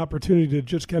an opportunity to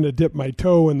just kind of dip my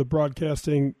toe in the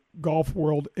broadcasting golf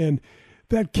world, and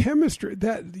that chemistry,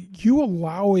 that you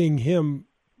allowing him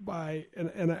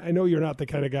and I know you're not the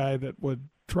kind of guy that would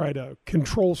try to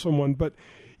control someone, but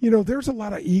there's a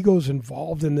lot of egos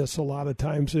involved in this a lot of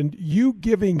times, and you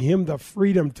giving him the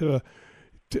freedom to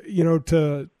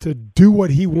do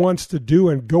what he wants to do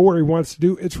and go where he wants to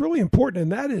do, it's really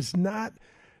important. And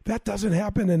that doesn't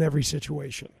happen in every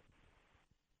situation.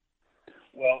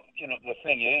 Well, the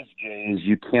thing is, Jay, is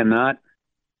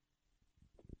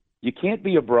you can't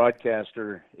be a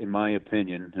broadcaster, in my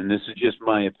opinion, and this is just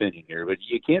my opinion here, but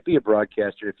you can't be a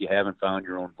broadcaster if you haven't found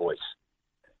your own voice.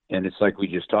 And it's like we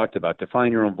just talked about. To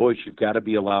find your own voice, you've got to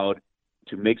be allowed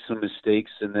to make some mistakes,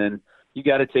 and then you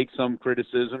got to take some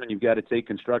criticism, and you've got to take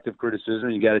constructive criticism,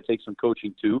 and you got to take some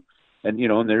coaching too. And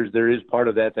and there is part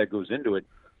of that goes into it.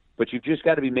 But you've just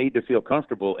got to be made to feel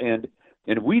comfortable. And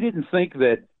if we didn't think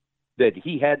that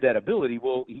he had that ability,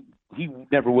 well, he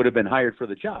never would have been hired for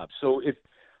the job. So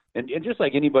and just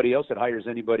like anybody else that hires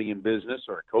anybody in business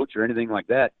or a coach or anything like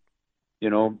that,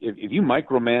 if you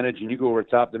micromanage and you go over the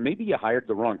top, then maybe you hired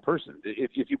the wrong person. If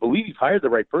you believe you've hired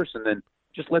the right person, then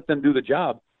just let them do the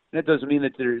job. And that doesn't mean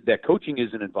that coaching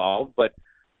isn't involved, but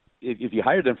if you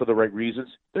hire them for the right reasons,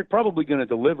 they're probably going to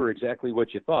deliver exactly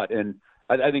what you thought. And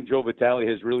I think Joe Vitale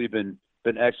has really been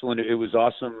excellent. It was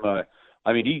awesome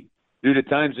I mean, due to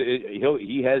times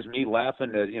he has me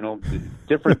laughing at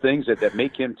different things that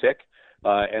make him tick,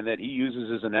 and that he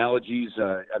uses his analogies.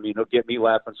 I mean, he'll get me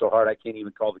laughing so hard I can't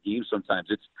even call the game sometimes.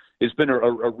 It's been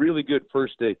a really good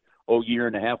first year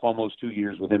and a half, almost 2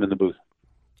 years with him in the booth.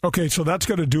 Okay, so that's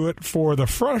going to do it for the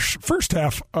first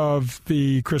half of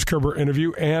the Chris Kerber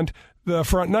interview and the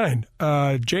front nine.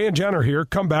 Jay and Jen are here.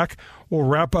 Come back. We'll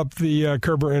wrap up the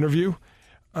Kerber interview.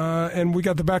 And we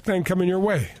got the back nine coming your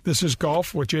way. This is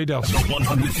Golf with Jay Delsing. The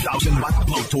 100,000-watt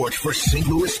blowtorch for St.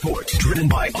 Louis sports. Driven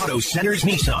by Auto Centers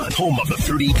Nissan. Home of the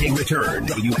 30-day return.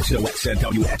 WXOX and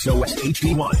WXOX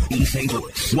HD1. East St.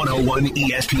 Louis. 101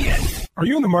 ESPN. Are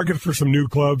you in the market for some new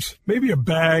clubs? Maybe a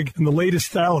bag and the latest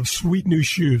style of sweet new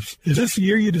shoes. Is this the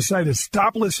year you decide to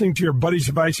stop listening to your buddy's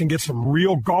advice and get some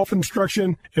real golf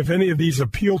instruction? If any of these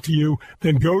appeal to you,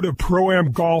 then go to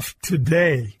Pro-Am Golf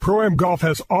today. Pro-Am Golf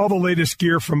has all the latest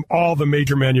gear from all the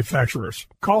major manufacturers.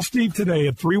 Call Steve today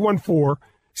at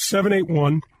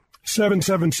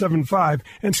 314-781-7775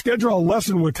 and schedule a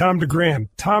lesson with Tom DeGrand.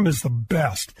 Tom is the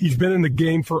best. He's been in the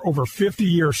game for over 50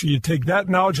 years, so you take that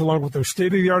knowledge along with their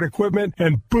state-of-the-art equipment,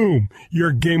 and boom,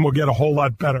 your game will get a whole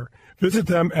lot better. Visit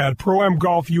them at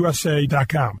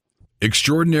ProAmGolfUSA.com.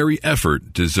 Extraordinary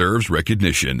effort deserves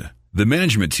recognition. The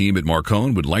management team at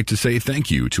Marcone would like to say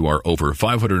thank you to our over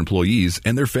 500 employees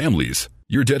and their families.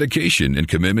 Your dedication and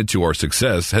commitment to our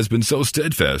success has been so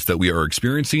steadfast that we are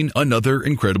experiencing another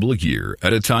incredible year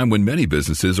at a time when many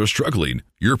businesses are struggling.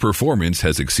 Your performance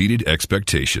has exceeded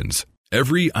expectations.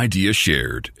 Every idea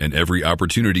shared and every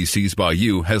opportunity seized by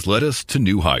you has led us to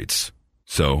new heights.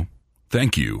 So,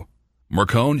 thank you.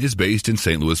 Marcone is based in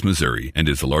St. Louis, Missouri, and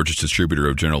is the largest distributor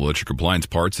of General Electric appliance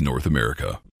parts in North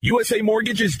America. USA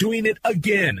Mortgage is doing it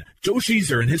again. Joe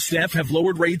Sheezer and his staff have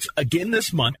lowered rates again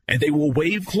this month, and they will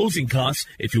waive closing costs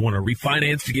if you want to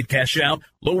refinance to get cash out,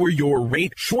 lower your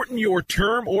rate, shorten your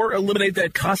term, or eliminate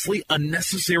that costly,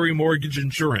 unnecessary mortgage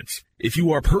insurance. If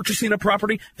you are purchasing a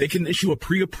property, they can issue a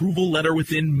pre-approval letter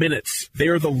within minutes. They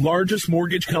are the largest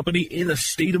mortgage company in the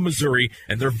state of Missouri,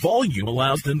 and their volume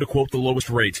allows them to quote the lowest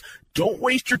rates. Don't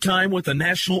waste your time with the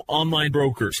national online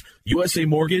brokers. USA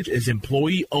Mortgage is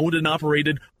employee-owned and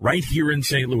operated right here in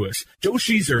St. Louis. Joe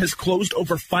Sheezer has closed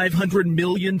over $500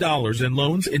 million in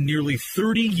loans in nearly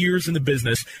 30 years in the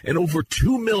business and over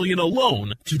 $2 million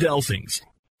alone to Delsings.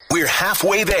 We're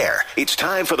halfway there. It's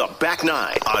time for the Back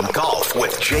Nine on Golf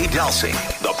with Jay Delsing.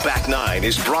 The Back Nine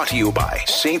is brought to you by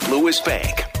St. Louis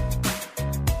Bank.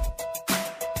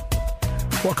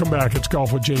 Welcome back. It's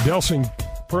Golf with Jay Delsing.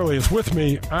 Pearlie is with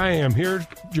me. I am here,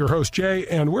 your host, Jay,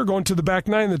 and we're going to the Back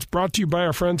Nine that's brought to you by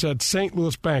our friends at St.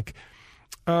 Louis Bank.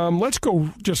 Let's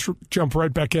go just jump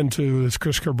right back into this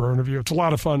Chris Kerber interview. It's a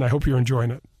lot of fun. I hope you're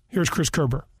enjoying it. Here's Chris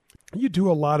Kerber. You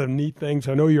do a lot of neat things.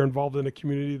 I know you're involved in the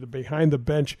community. The Behind the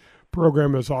Bench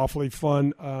program is awfully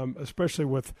fun, especially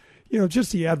with,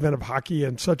 just the advent of hockey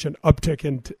and such an uptick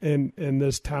in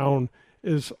this town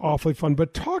is awfully fun.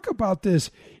 But talk about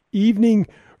this evening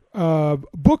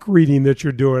book reading that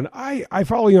you're doing. I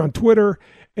follow you on Twitter,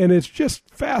 and it's just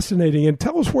fascinating. And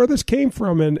tell us where this came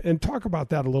from and talk about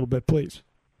that a little bit, please.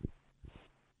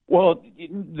 Well,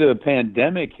 the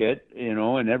pandemic hit,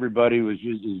 and everybody was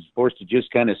forced to just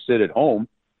kind of sit at home.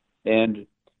 And,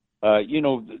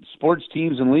 sports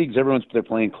teams and leagues, they're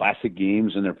playing classic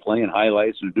games and they're playing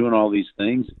highlights and doing all these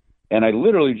things. And I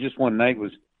literally just one night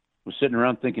was sitting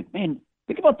around thinking, man,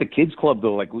 think about the kids club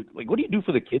though. Like what do you do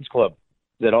for the kids club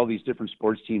that all these different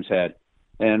sports teams had?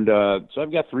 And so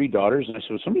I've got 3 daughters, and I said,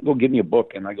 well, somebody go give me a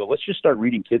book. And I go, let's just start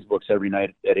reading kids books every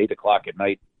night at 8:00 at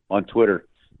night on Twitter.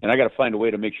 And I got to find a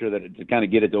way to make sure that to kind of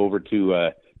get it over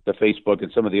to the Facebook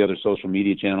and some of the other social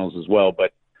media channels as well.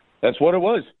 But that's what it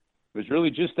was. It was really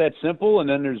just that simple. And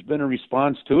then there's been a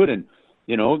response to it. And,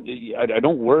 I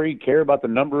don't care about the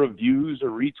number of views or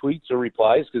retweets or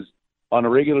replies, because on a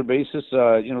regular basis,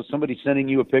 somebody's sending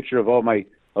you a picture of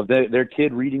their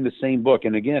kid reading the same book.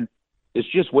 And again,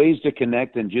 it's just ways to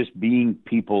connect and just being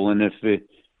people. And if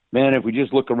we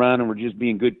just look around and we're just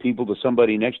being good people to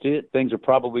somebody next to it, things are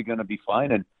probably going to be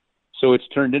fine. And so it's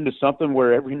turned into something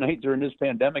where every night during this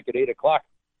pandemic at 8:00,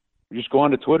 we just go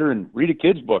onto Twitter and read a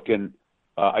kid's book. And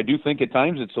I do think at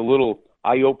times it's a little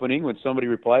eye-opening when somebody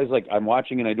replies like, I'm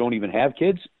watching and I don't even have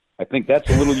kids. I think that's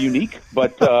a little unique,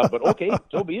 but okay,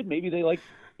 so be it. Maybe they like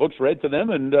books read to them,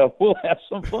 and we'll have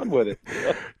some fun with it.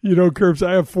 Curbs,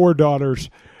 I have 4 daughters,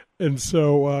 and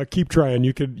so keep trying.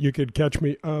 You could catch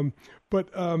me. But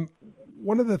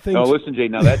one of the things. No, listen, Jay.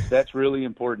 Now that's really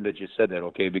important that you said that.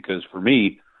 Okay, because for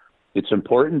me, it's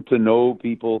important to know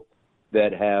people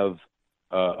that have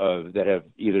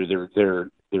either their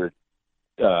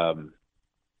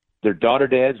they're daughter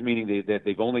dads, meaning that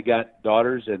they've only got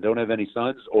daughters and don't have any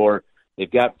sons, or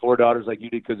they've got 4 daughters like you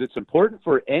did, because it's important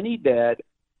for any dad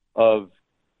of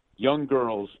young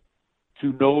girls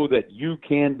to know that you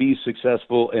can be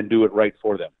successful and do it right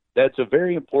for them. That's a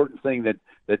very important thing that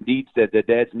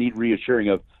dads need reassuring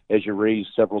of as you raise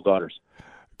several daughters.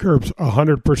 Curbs,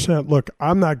 100%. Look,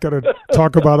 I'm not going to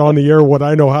talk about on the air what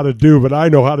I know how to do, but I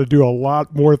know how to do a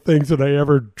lot more things than I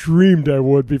ever dreamed I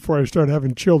would before I started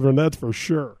having children. That's for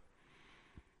sure.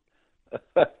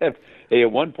 Hey,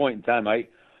 at one point in time,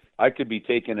 I could be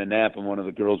taking a nap and one of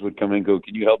the girls would come in and go,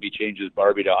 "Can you help me change this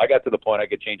Barbie doll?" I got to the point I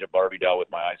could change a Barbie doll with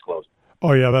my eyes closed.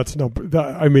 Oh yeah,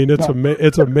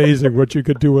 it's amazing what you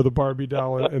could do with a Barbie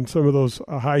doll, and some of those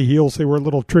high heels. They were a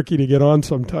little tricky to get on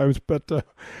sometimes, but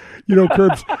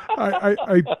Curbs,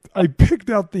 I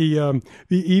picked out the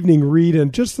evening read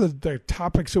and just the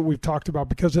topics that we've talked about,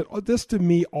 because this to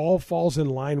me all falls in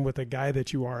line with the guy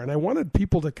that you are, and I wanted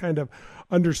people to kind of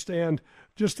understand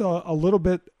just a little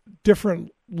bit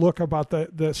different look about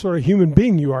the sort of human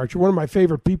being you are. You're one of my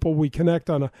favorite people. We connect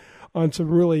on some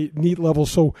really neat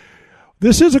levels. So.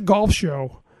 This is a golf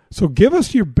show, so give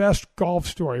us your best golf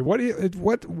story. What do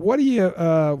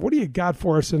you got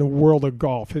for us in the world of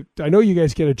golf? I know you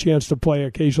guys get a chance to play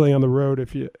occasionally on the road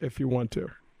if you want to.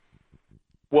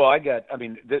 Well,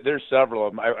 there's several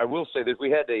of them. I will say that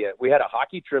we had a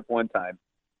hockey trip one time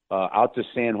out to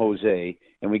San Jose,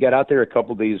 and we got out there a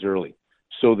couple days early.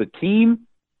 So the team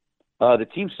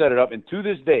set it up, and to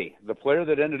this day, the player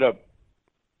that ended up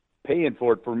paying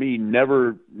for it for me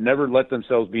never let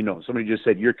themselves be known. Somebody just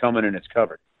said, "You're coming," and it's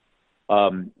covered.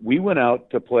 We went out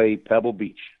to play Pebble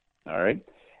Beach, all right?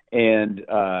 And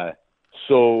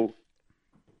so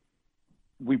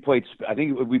we played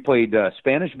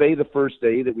Spanish Bay the first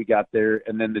day that we got there,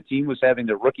 and then the team was having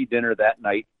their rookie dinner that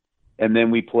night, and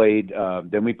then we played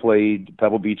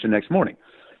Pebble Beach the next morning.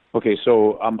 Okay,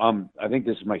 so I think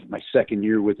this is my second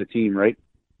year with the team, right?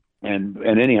 And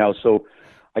anyhow, so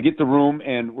I get the room,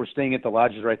 and we're staying at the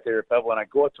lodges right there at Pebble, and I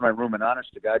go up to my room, and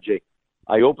honest to God, Jay,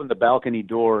 I open the balcony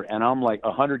door, and I'm like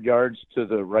 100 yards to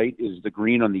the right is the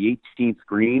green on the 18th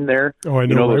green there. Oh, I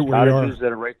know those right cottages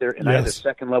that are right there, and yes. I had the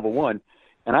second level one,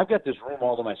 and I've got this room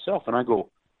all to myself, and I go,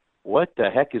 "What the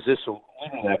heck is this?" So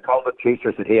I called up Chaser.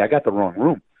 I said, "Hey, I got the wrong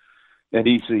room." And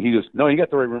he goes, "No, you got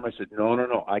the right room." I said,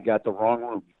 No, I got the wrong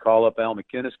room. You call up Al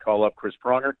McInnes, call up Chris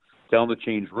Pronger, tell him to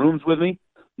change rooms with me,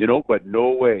 but no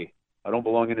way. I don't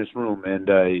belong in this room. And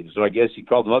so I guess he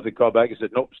called him up. He called back and said,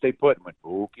 "Nope, stay put." I went,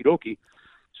 "Okie dokie."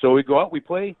 So we go out. We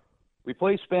play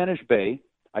Spanish Bay.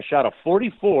 I shot a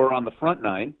 44 on the front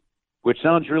nine, which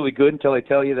sounds really good until I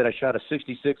tell you that I shot a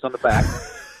 66 on the back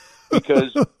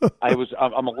because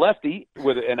I'm a lefty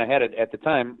and I had it at the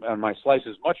time. My slice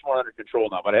is much more under control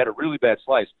now, but I had a really bad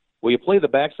slice. Well, you play the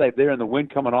backside there and the wind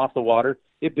coming off the water,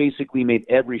 it basically made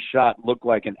every shot look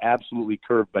like an absolutely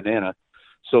curved banana.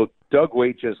 So Doug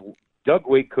Waite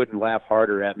couldn't laugh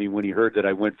harder at me when he heard that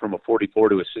I went from a 44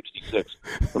 to a 66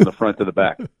 from the front to the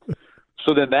back.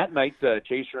 So then that night,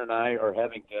 Chaser and I are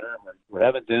having dinner. We're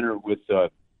having dinner with a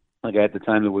guy at the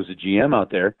time that was a GM out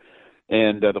there,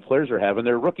 and the players are having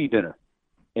their rookie dinner.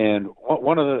 And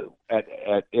one of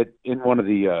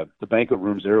the banquet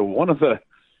rooms there, one of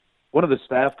the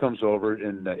staff comes over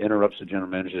and interrupts the general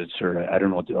manager. "Sir, I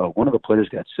don't know. One of the players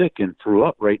got sick and threw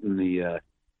up right in the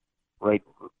right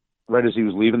as he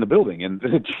was leaving the building." And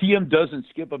the GM doesn't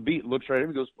skip a beat, looks right at him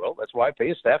and goes, "Well, that's why I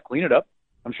pay a staff, clean it up.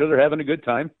 I'm sure they're having a good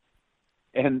time."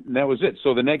 And that was it.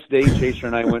 So the next day, Chaser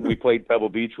and I went and we played Pebble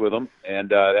Beach with them. And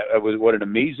that was what an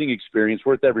amazing experience,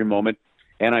 worth every moment.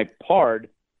 And I parred,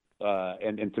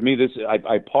 and to me,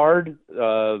 I parred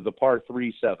the par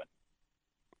 3-7.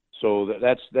 So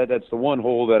that's the one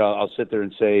hole that I'll sit there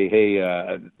and say, hey,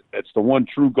 that's the one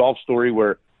true golf story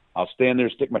where I'll stand there,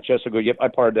 stick my chest, and go, "Yep, I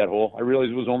parred that hole." I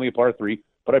realized it was only a par 3,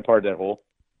 but I parred that hole.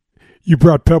 You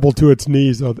brought Pebble to its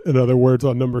knees, in other words,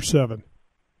 on number 7.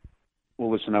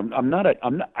 Well, listen,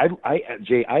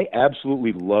 Jay, I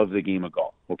absolutely love the game of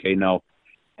golf. Okay, now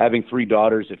having 3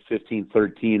 daughters at 15,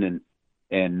 13,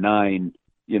 and 9,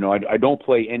 I don't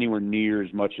play anywhere near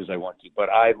as much as I want to, but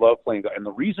I love playing. And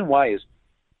the reason why is,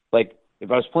 like,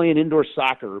 if I was playing indoor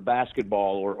soccer or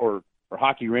basketball or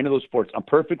hockey or any of those sports, I'm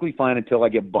perfectly fine until I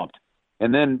get bumped,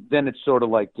 and then it's sort of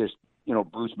like just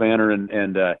Bruce Banner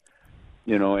and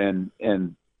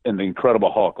the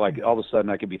Incredible Hulk. Like, all of a sudden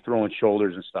I could be throwing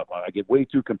shoulders and stuff. I get way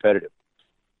too competitive.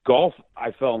 Golf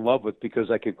I fell in love with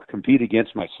because I could compete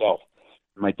against myself.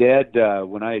 My dad,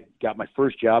 when I got my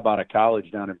first job out of college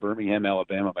down in Birmingham,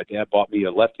 Alabama, my dad bought me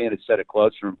a left-handed set of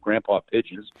clubs from Grandpa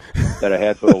Pigeons that I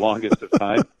had for the longest of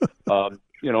time.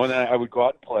 And then I would go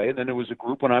out and play. And then there was a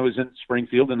group when I was in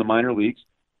Springfield in the minor leagues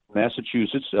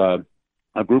Massachusetts,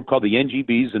 a group called the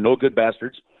NGBs, the No Good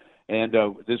Bastards. And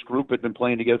this group had been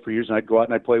playing together for years, and I'd go out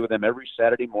and I'd play with them every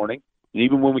Saturday morning. And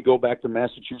even when we go back to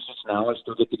Massachusetts now, I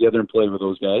still get together and play with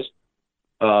those guys.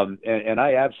 And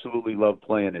I absolutely love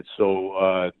playing it.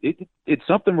 So it's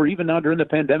something where even now during the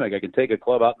pandemic, I can take a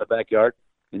club out in the backyard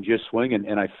and just swing.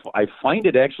 And I find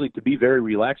it actually to be very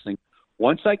relaxing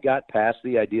once I got past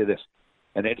the idea of this.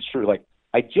 And it's true, like,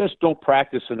 I just don't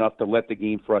practice enough to let the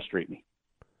game frustrate me.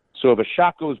 So if a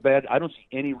shot goes bad, I don't see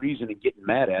any reason in getting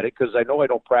mad at it because I know I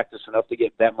don't practice enough to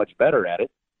get that much better at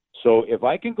it. So if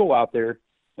I can go out there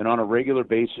and on a regular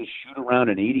basis shoot around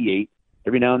an 88,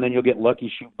 every now and then you'll get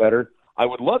lucky, shoot better. I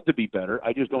would love to be better.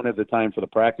 I just don't have the time for the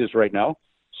practice right now.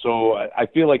 So I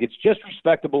feel like it's just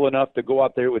respectable enough to go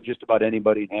out there with just about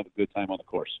anybody and have a good time on the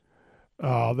course.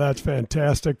 Oh, that's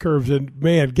fantastic, Curbs. And,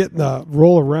 man, getting to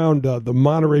roll around the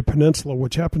Monterey Peninsula,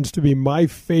 which happens to be my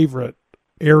favorite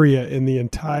area in the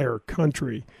entire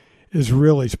country, is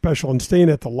really special. And staying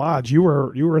at the lodge, you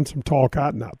were in some tall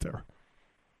cotton out there.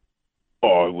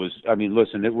 Oh, it was. I mean,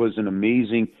 listen, it was an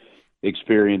amazing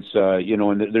experience.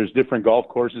 And there's different golf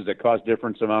courses that cost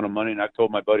different amount of money. And I've told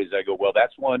my buddies, I go, well,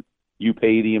 that's one you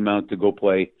pay the amount to go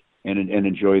play and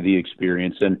enjoy the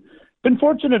experience. And been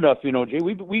fortunate enough, Jay.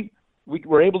 We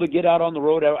were able to get out on the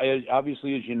road.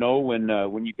 Obviously, as you know,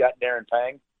 when you got Darren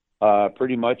Pang,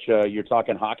 pretty much you're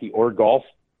talking hockey or golf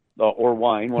or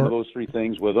wine, one of those three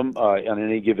things with them on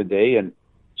any given day. And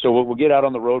so we'll get out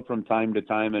on the road from time to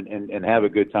time and have a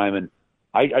good time. And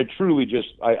I truly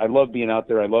I love being out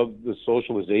there. I love the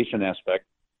socialization aspect.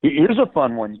 Here's a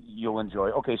fun one you'll enjoy.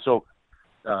 Okay, so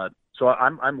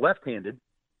I'm left-handed.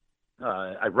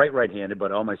 I write right-handed,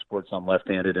 but all my sports I'm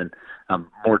left-handed, and I'm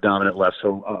more dominant left.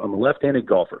 So I'm a left-handed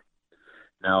golfer.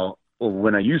 Now,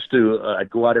 when I used to, I'd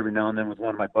go out every now and then with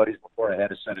one of my buddies before I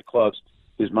had a set of clubs.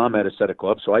 His mom had a set of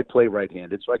clubs, so I play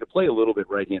right-handed, so I could play a little bit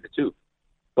right-handed too.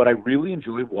 But I really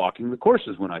enjoy walking the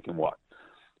courses when I can walk.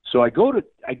 So I go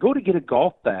to get a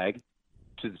golf bag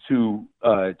to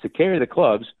carry the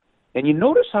clubs, and you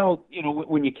notice how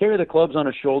when you carry the clubs on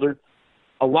a shoulder,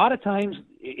 a lot of times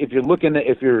if you're looking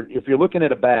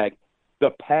at a bag,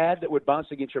 the pad that would bounce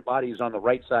against your body is on the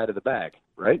right side of the bag,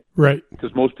 right? Right.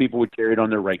 Because most people would carry it on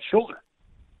their right shoulder,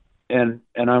 and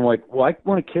I'm like, well, I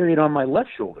want to carry it on my left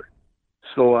shoulder,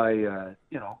 so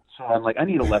so I'm like, I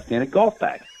need a left-handed golf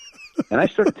bag. And I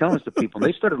started telling this to people,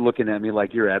 and they started looking at me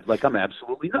like I'm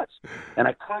absolutely nuts. And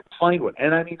I couldn't find one.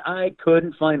 And I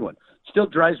couldn't find one. Still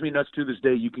drives me nuts to this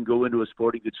day. You can go into a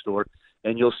sporting goods store,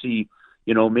 and you'll see,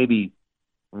 maybe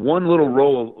one little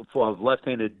row of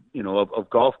left-handed, of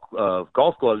golf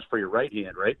gloves for your right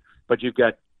hand, right? But you've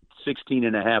got 16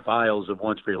 and a half aisles of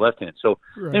ones for your left hand. So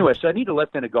anyway, I need a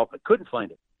left-handed golf. I couldn't find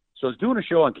it. So I was doing a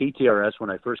show on KTRS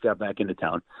when I first got back into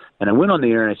town, and I went on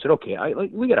the air and I said, okay,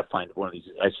 we got to find one of these.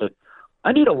 I said,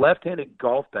 I need a left-handed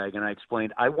golf bag, and I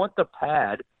explained, I want the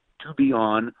pad to be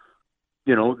on,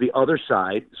 the other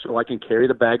side so I can carry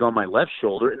the bag on my left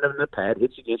shoulder, and then the pad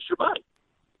hits against your body.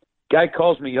 Guy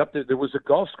calls me up. There was a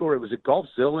golf store. It was a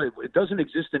Golfzilla. It doesn't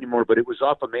exist anymore, but it was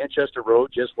off of Manchester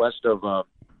Road, just west of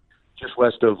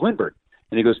Lindbergh.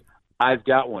 And he goes, I've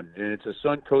got one, and it's a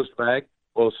Suncoast bag.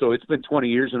 Well, so it's been 20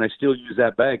 years, and I still use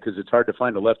that bag because it's hard to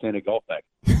find a left-handed golf bag.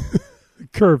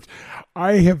 Curved.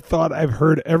 I have thought I've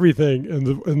heard everything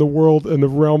in the world, in the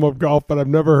realm of golf, but I've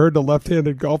never heard the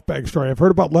left-handed golf bag story. I've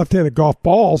heard about left-handed golf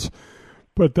balls,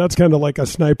 but that's kind of like a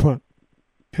snipe hunt.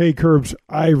 Hey, Curbs,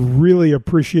 I really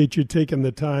appreciate you taking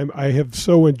the time. I have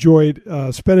so enjoyed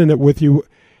spending it with you,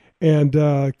 and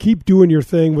keep doing your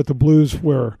thing with the Blues.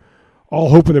 We're all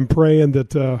hoping and praying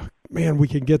that, we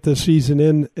can get this season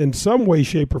in some way,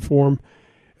 shape, or form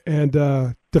and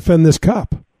defend this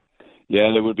cup. Yeah,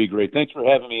 that would be great. Thanks for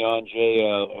having me on, Jay.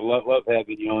 I love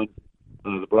having you on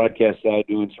the broadcast side,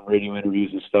 doing some radio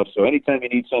interviews and stuff. So anytime you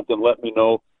need something, let me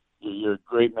know. You're a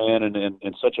great man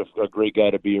and such a great guy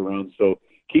to be around. So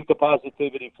keep the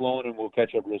positivity flowing, and we'll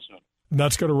catch up real soon.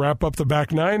 That's going to wrap up the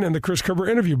back nine and the Chris Kerber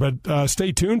interview. But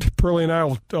stay tuned. Pearlie and I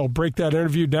will break that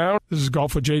interview down. This is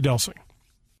Golf with Jay Delsing.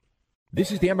 This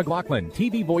is Dan McLaughlin,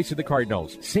 TV voice of the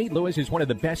Cardinals. St. Louis is one of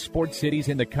the best sports cities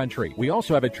in the country. We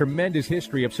also have a tremendous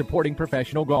history of supporting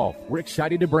professional golf. We're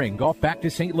excited to bring golf back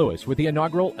to St. Louis with the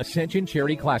inaugural Ascension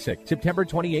Charity Classic, September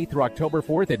 28th through October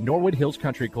 4th at Norwood Hills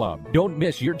Country Club. Don't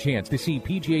miss your chance to see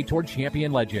PGA Tour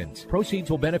champion legends. Proceeds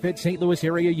will benefit St. Louis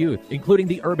area youth, including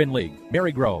the Urban League,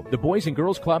 Marygrove, the Boys and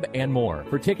Girls Club, and more.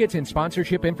 For tickets and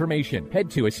sponsorship information,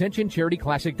 head to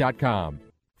AscensionCharityClassic.com.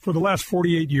 For the last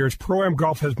 48 years, Pro-Am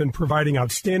Golf has been providing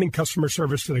outstanding customer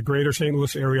service to the greater St.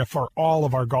 Louis area for all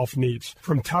of our golf needs.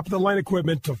 From top-of-the-line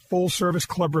equipment to full-service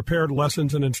club repair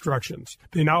lessons and instructions.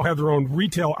 They now have their own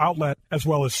retail outlet as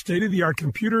well as state-of-the-art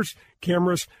computers,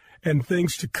 cameras, and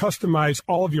things to customize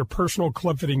all of your personal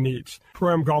club fitting needs.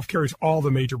 Pro-Am Golf carries all the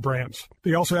major brands.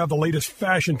 They also have the latest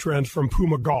fashion trends from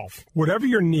Puma Golf. Whatever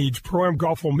your needs, Pro-Am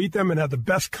Golf will meet them and have the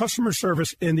best customer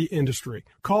service in the industry.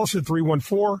 Call us at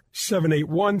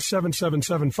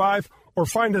 314-781-7775 or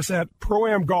find us at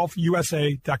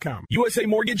ProAmGolfUSA.com. USA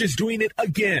Mortgage is doing it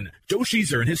again. Joe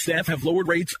Sheezer and his staff have lowered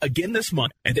rates again this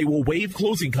month, and they will waive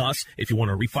closing costs if you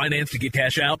want to refinance to get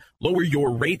cash out, lower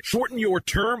your rate, shorten your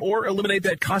term, or eliminate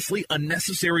that costly,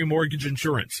 unnecessary mortgage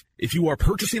insurance. If you are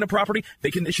purchasing a property,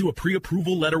 they can issue a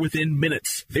pre-approval letter within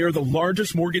minutes. They are the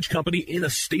largest mortgage company in the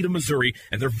state of Missouri,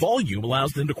 and their volume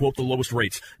allows them to quote the lowest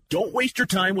rates. Don't waste your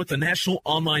time with the national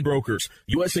online brokers.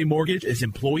 USA Mortgage is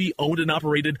employee-owned and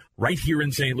operated right here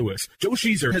in St. Louis. Joe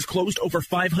Sheezer has closed over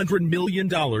 $500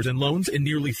 million in loans in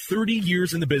nearly 30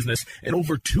 years in the business and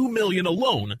over $2 million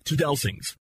alone to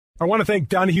Delsings. I want to thank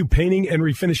Donahue Painting and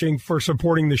Refinishing for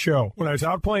supporting the show. When I was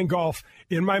out playing golf,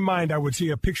 in my mind, I would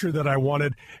see a picture that I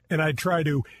wanted, and I'd try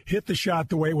to hit the shot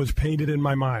the way it was painted in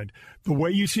my mind. The way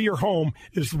you see your home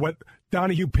is what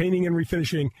Donahue Painting and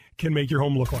Refinishing can make your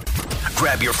home look like.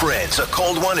 Grab your friends, a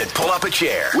cold one, and pull up a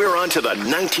chair. We're on to the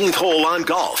 19th hole on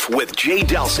golf with Jay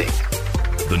Delsing.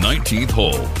 The 19th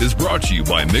hole is brought to you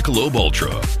by Michelob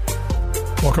Ultra.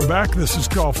 Welcome back. This is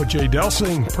Golf with Jay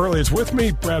Delsing. Pearlie is with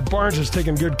me. Brad Barnes is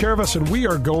taking good care of us, and we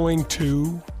are going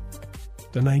to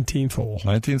the 19th hole.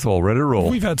 19th hole, ready to roll.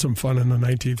 We've had some fun in the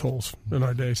 19th holes in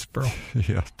our days, bro.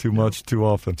 Yeah, too much, too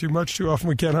often. Too much, too often.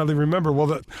 We can't hardly remember.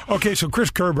 Well, okay, so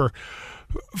Chris Kerber.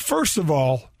 First of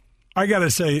all, I got to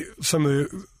say some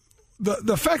of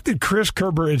the fact that Chris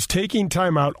Kerber is taking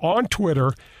time out on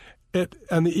Twitter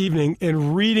in the evening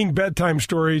and reading bedtime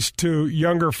stories to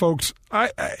younger folks,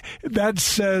 that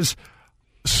says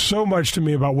so much to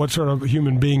me about what sort of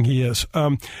human being he is.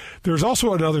 There's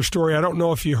also another story. I don't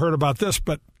know if you heard about this,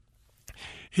 but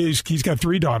he's got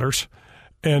 3 daughters,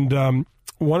 and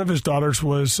one of his daughters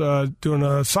was doing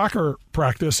a soccer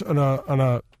practice on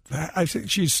a. I think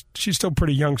she's still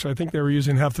pretty young, so I think they were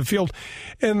using half the field,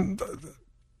 and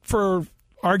for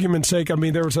argument's sake, I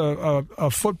mean, there was a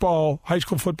high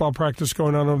school football practice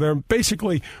going on over there.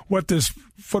 Basically, what this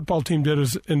football team did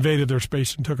is invaded their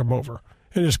space and took them over.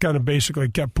 And just kind of basically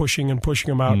kept pushing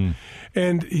them out.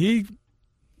 And he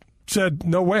said,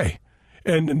 no way.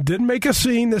 And didn't make a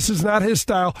scene. This is not his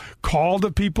style. Called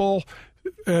the people.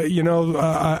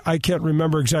 I can't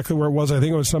remember exactly where it was. I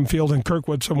think it was some field in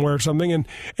Kirkwood somewhere or something, and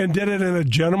did it in a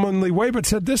gentlemanly way, but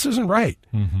said, this isn't right.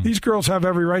 Mm-hmm. These girls have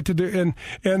every right to do,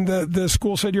 and the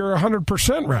school said, you're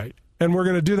 100% right, and we're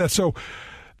going to do that. So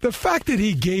the fact that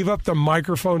he gave up the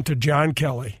microphone to John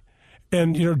Kelly,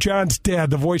 and, John's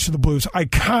dad, the voice of the Blues,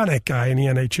 iconic guy in the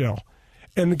NHL,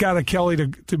 and got a Kelly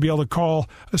to be able to call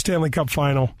a Stanley Cup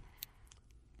final.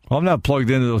 Well, I'm not plugged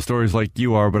into those stories like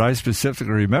you are, but I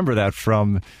specifically remember that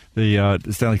from the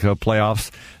Stanley Cup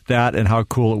playoffs, that and how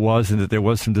cool it was and that there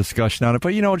was some discussion on it.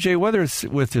 But, Jay, whether it's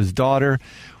with his daughter,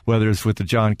 whether it's with the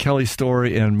John Kelly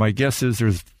story, and my guess is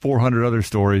there's 400 other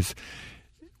stories,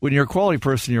 when you're a quality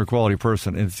person, you're a quality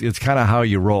person. It's kind of how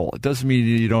you roll. It doesn't mean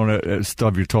you don't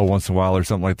stub your toe once in a while or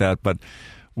something like that, but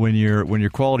when you're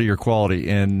quality, you're quality,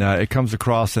 and it comes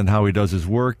across in how he does his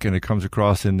work, and it comes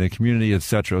across in the community,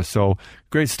 etc. So,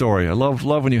 great story. I love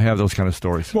when you have those kind of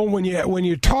stories. Well, when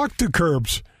you talk to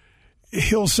Curbs,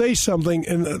 he'll say something,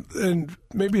 and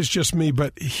maybe it's just me,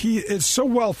 but it's so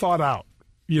well thought out.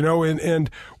 And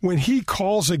when he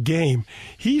calls a game,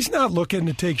 he's not looking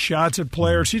to take shots at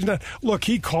players.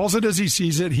 He calls it as he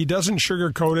sees it. He doesn't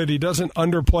sugarcoat it. He doesn't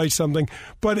underplay something.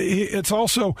 But it's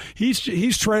also,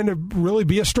 he's trying to really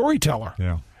be a storyteller.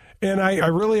 Yeah. And I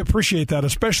really appreciate that,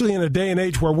 especially in a day and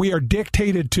age where we are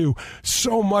dictated to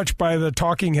so much by the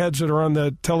talking heads that are on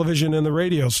the television and the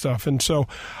radio stuff. And so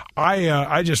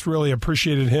I just really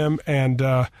appreciated him and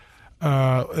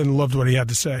loved what he had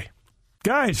to say.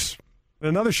 Guys,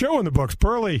 another show in the books.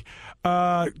 Pearlie,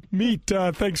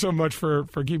 thanks so much for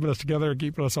keeping us together and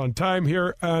keeping us on time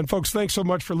here. And folks, thanks so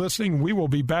much for listening. We will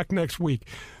be back next week.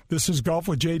 This is Golf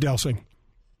with Jay Delsing.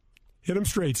 Hit 'em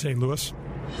straight, St. Louis.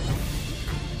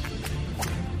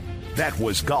 That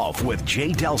was Golf with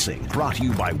Jay Delsing, brought to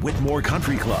you by Whitmore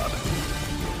Country Club.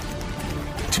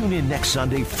 Tune in next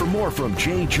Sunday for more from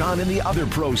Jay, John, and the other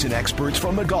pros and experts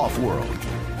from the golf world.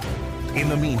 In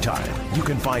the meantime, you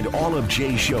can find all of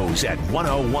Jay's shows at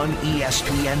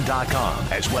 101ESPN.com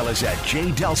as well as at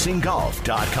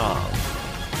jdelsinggolf.com.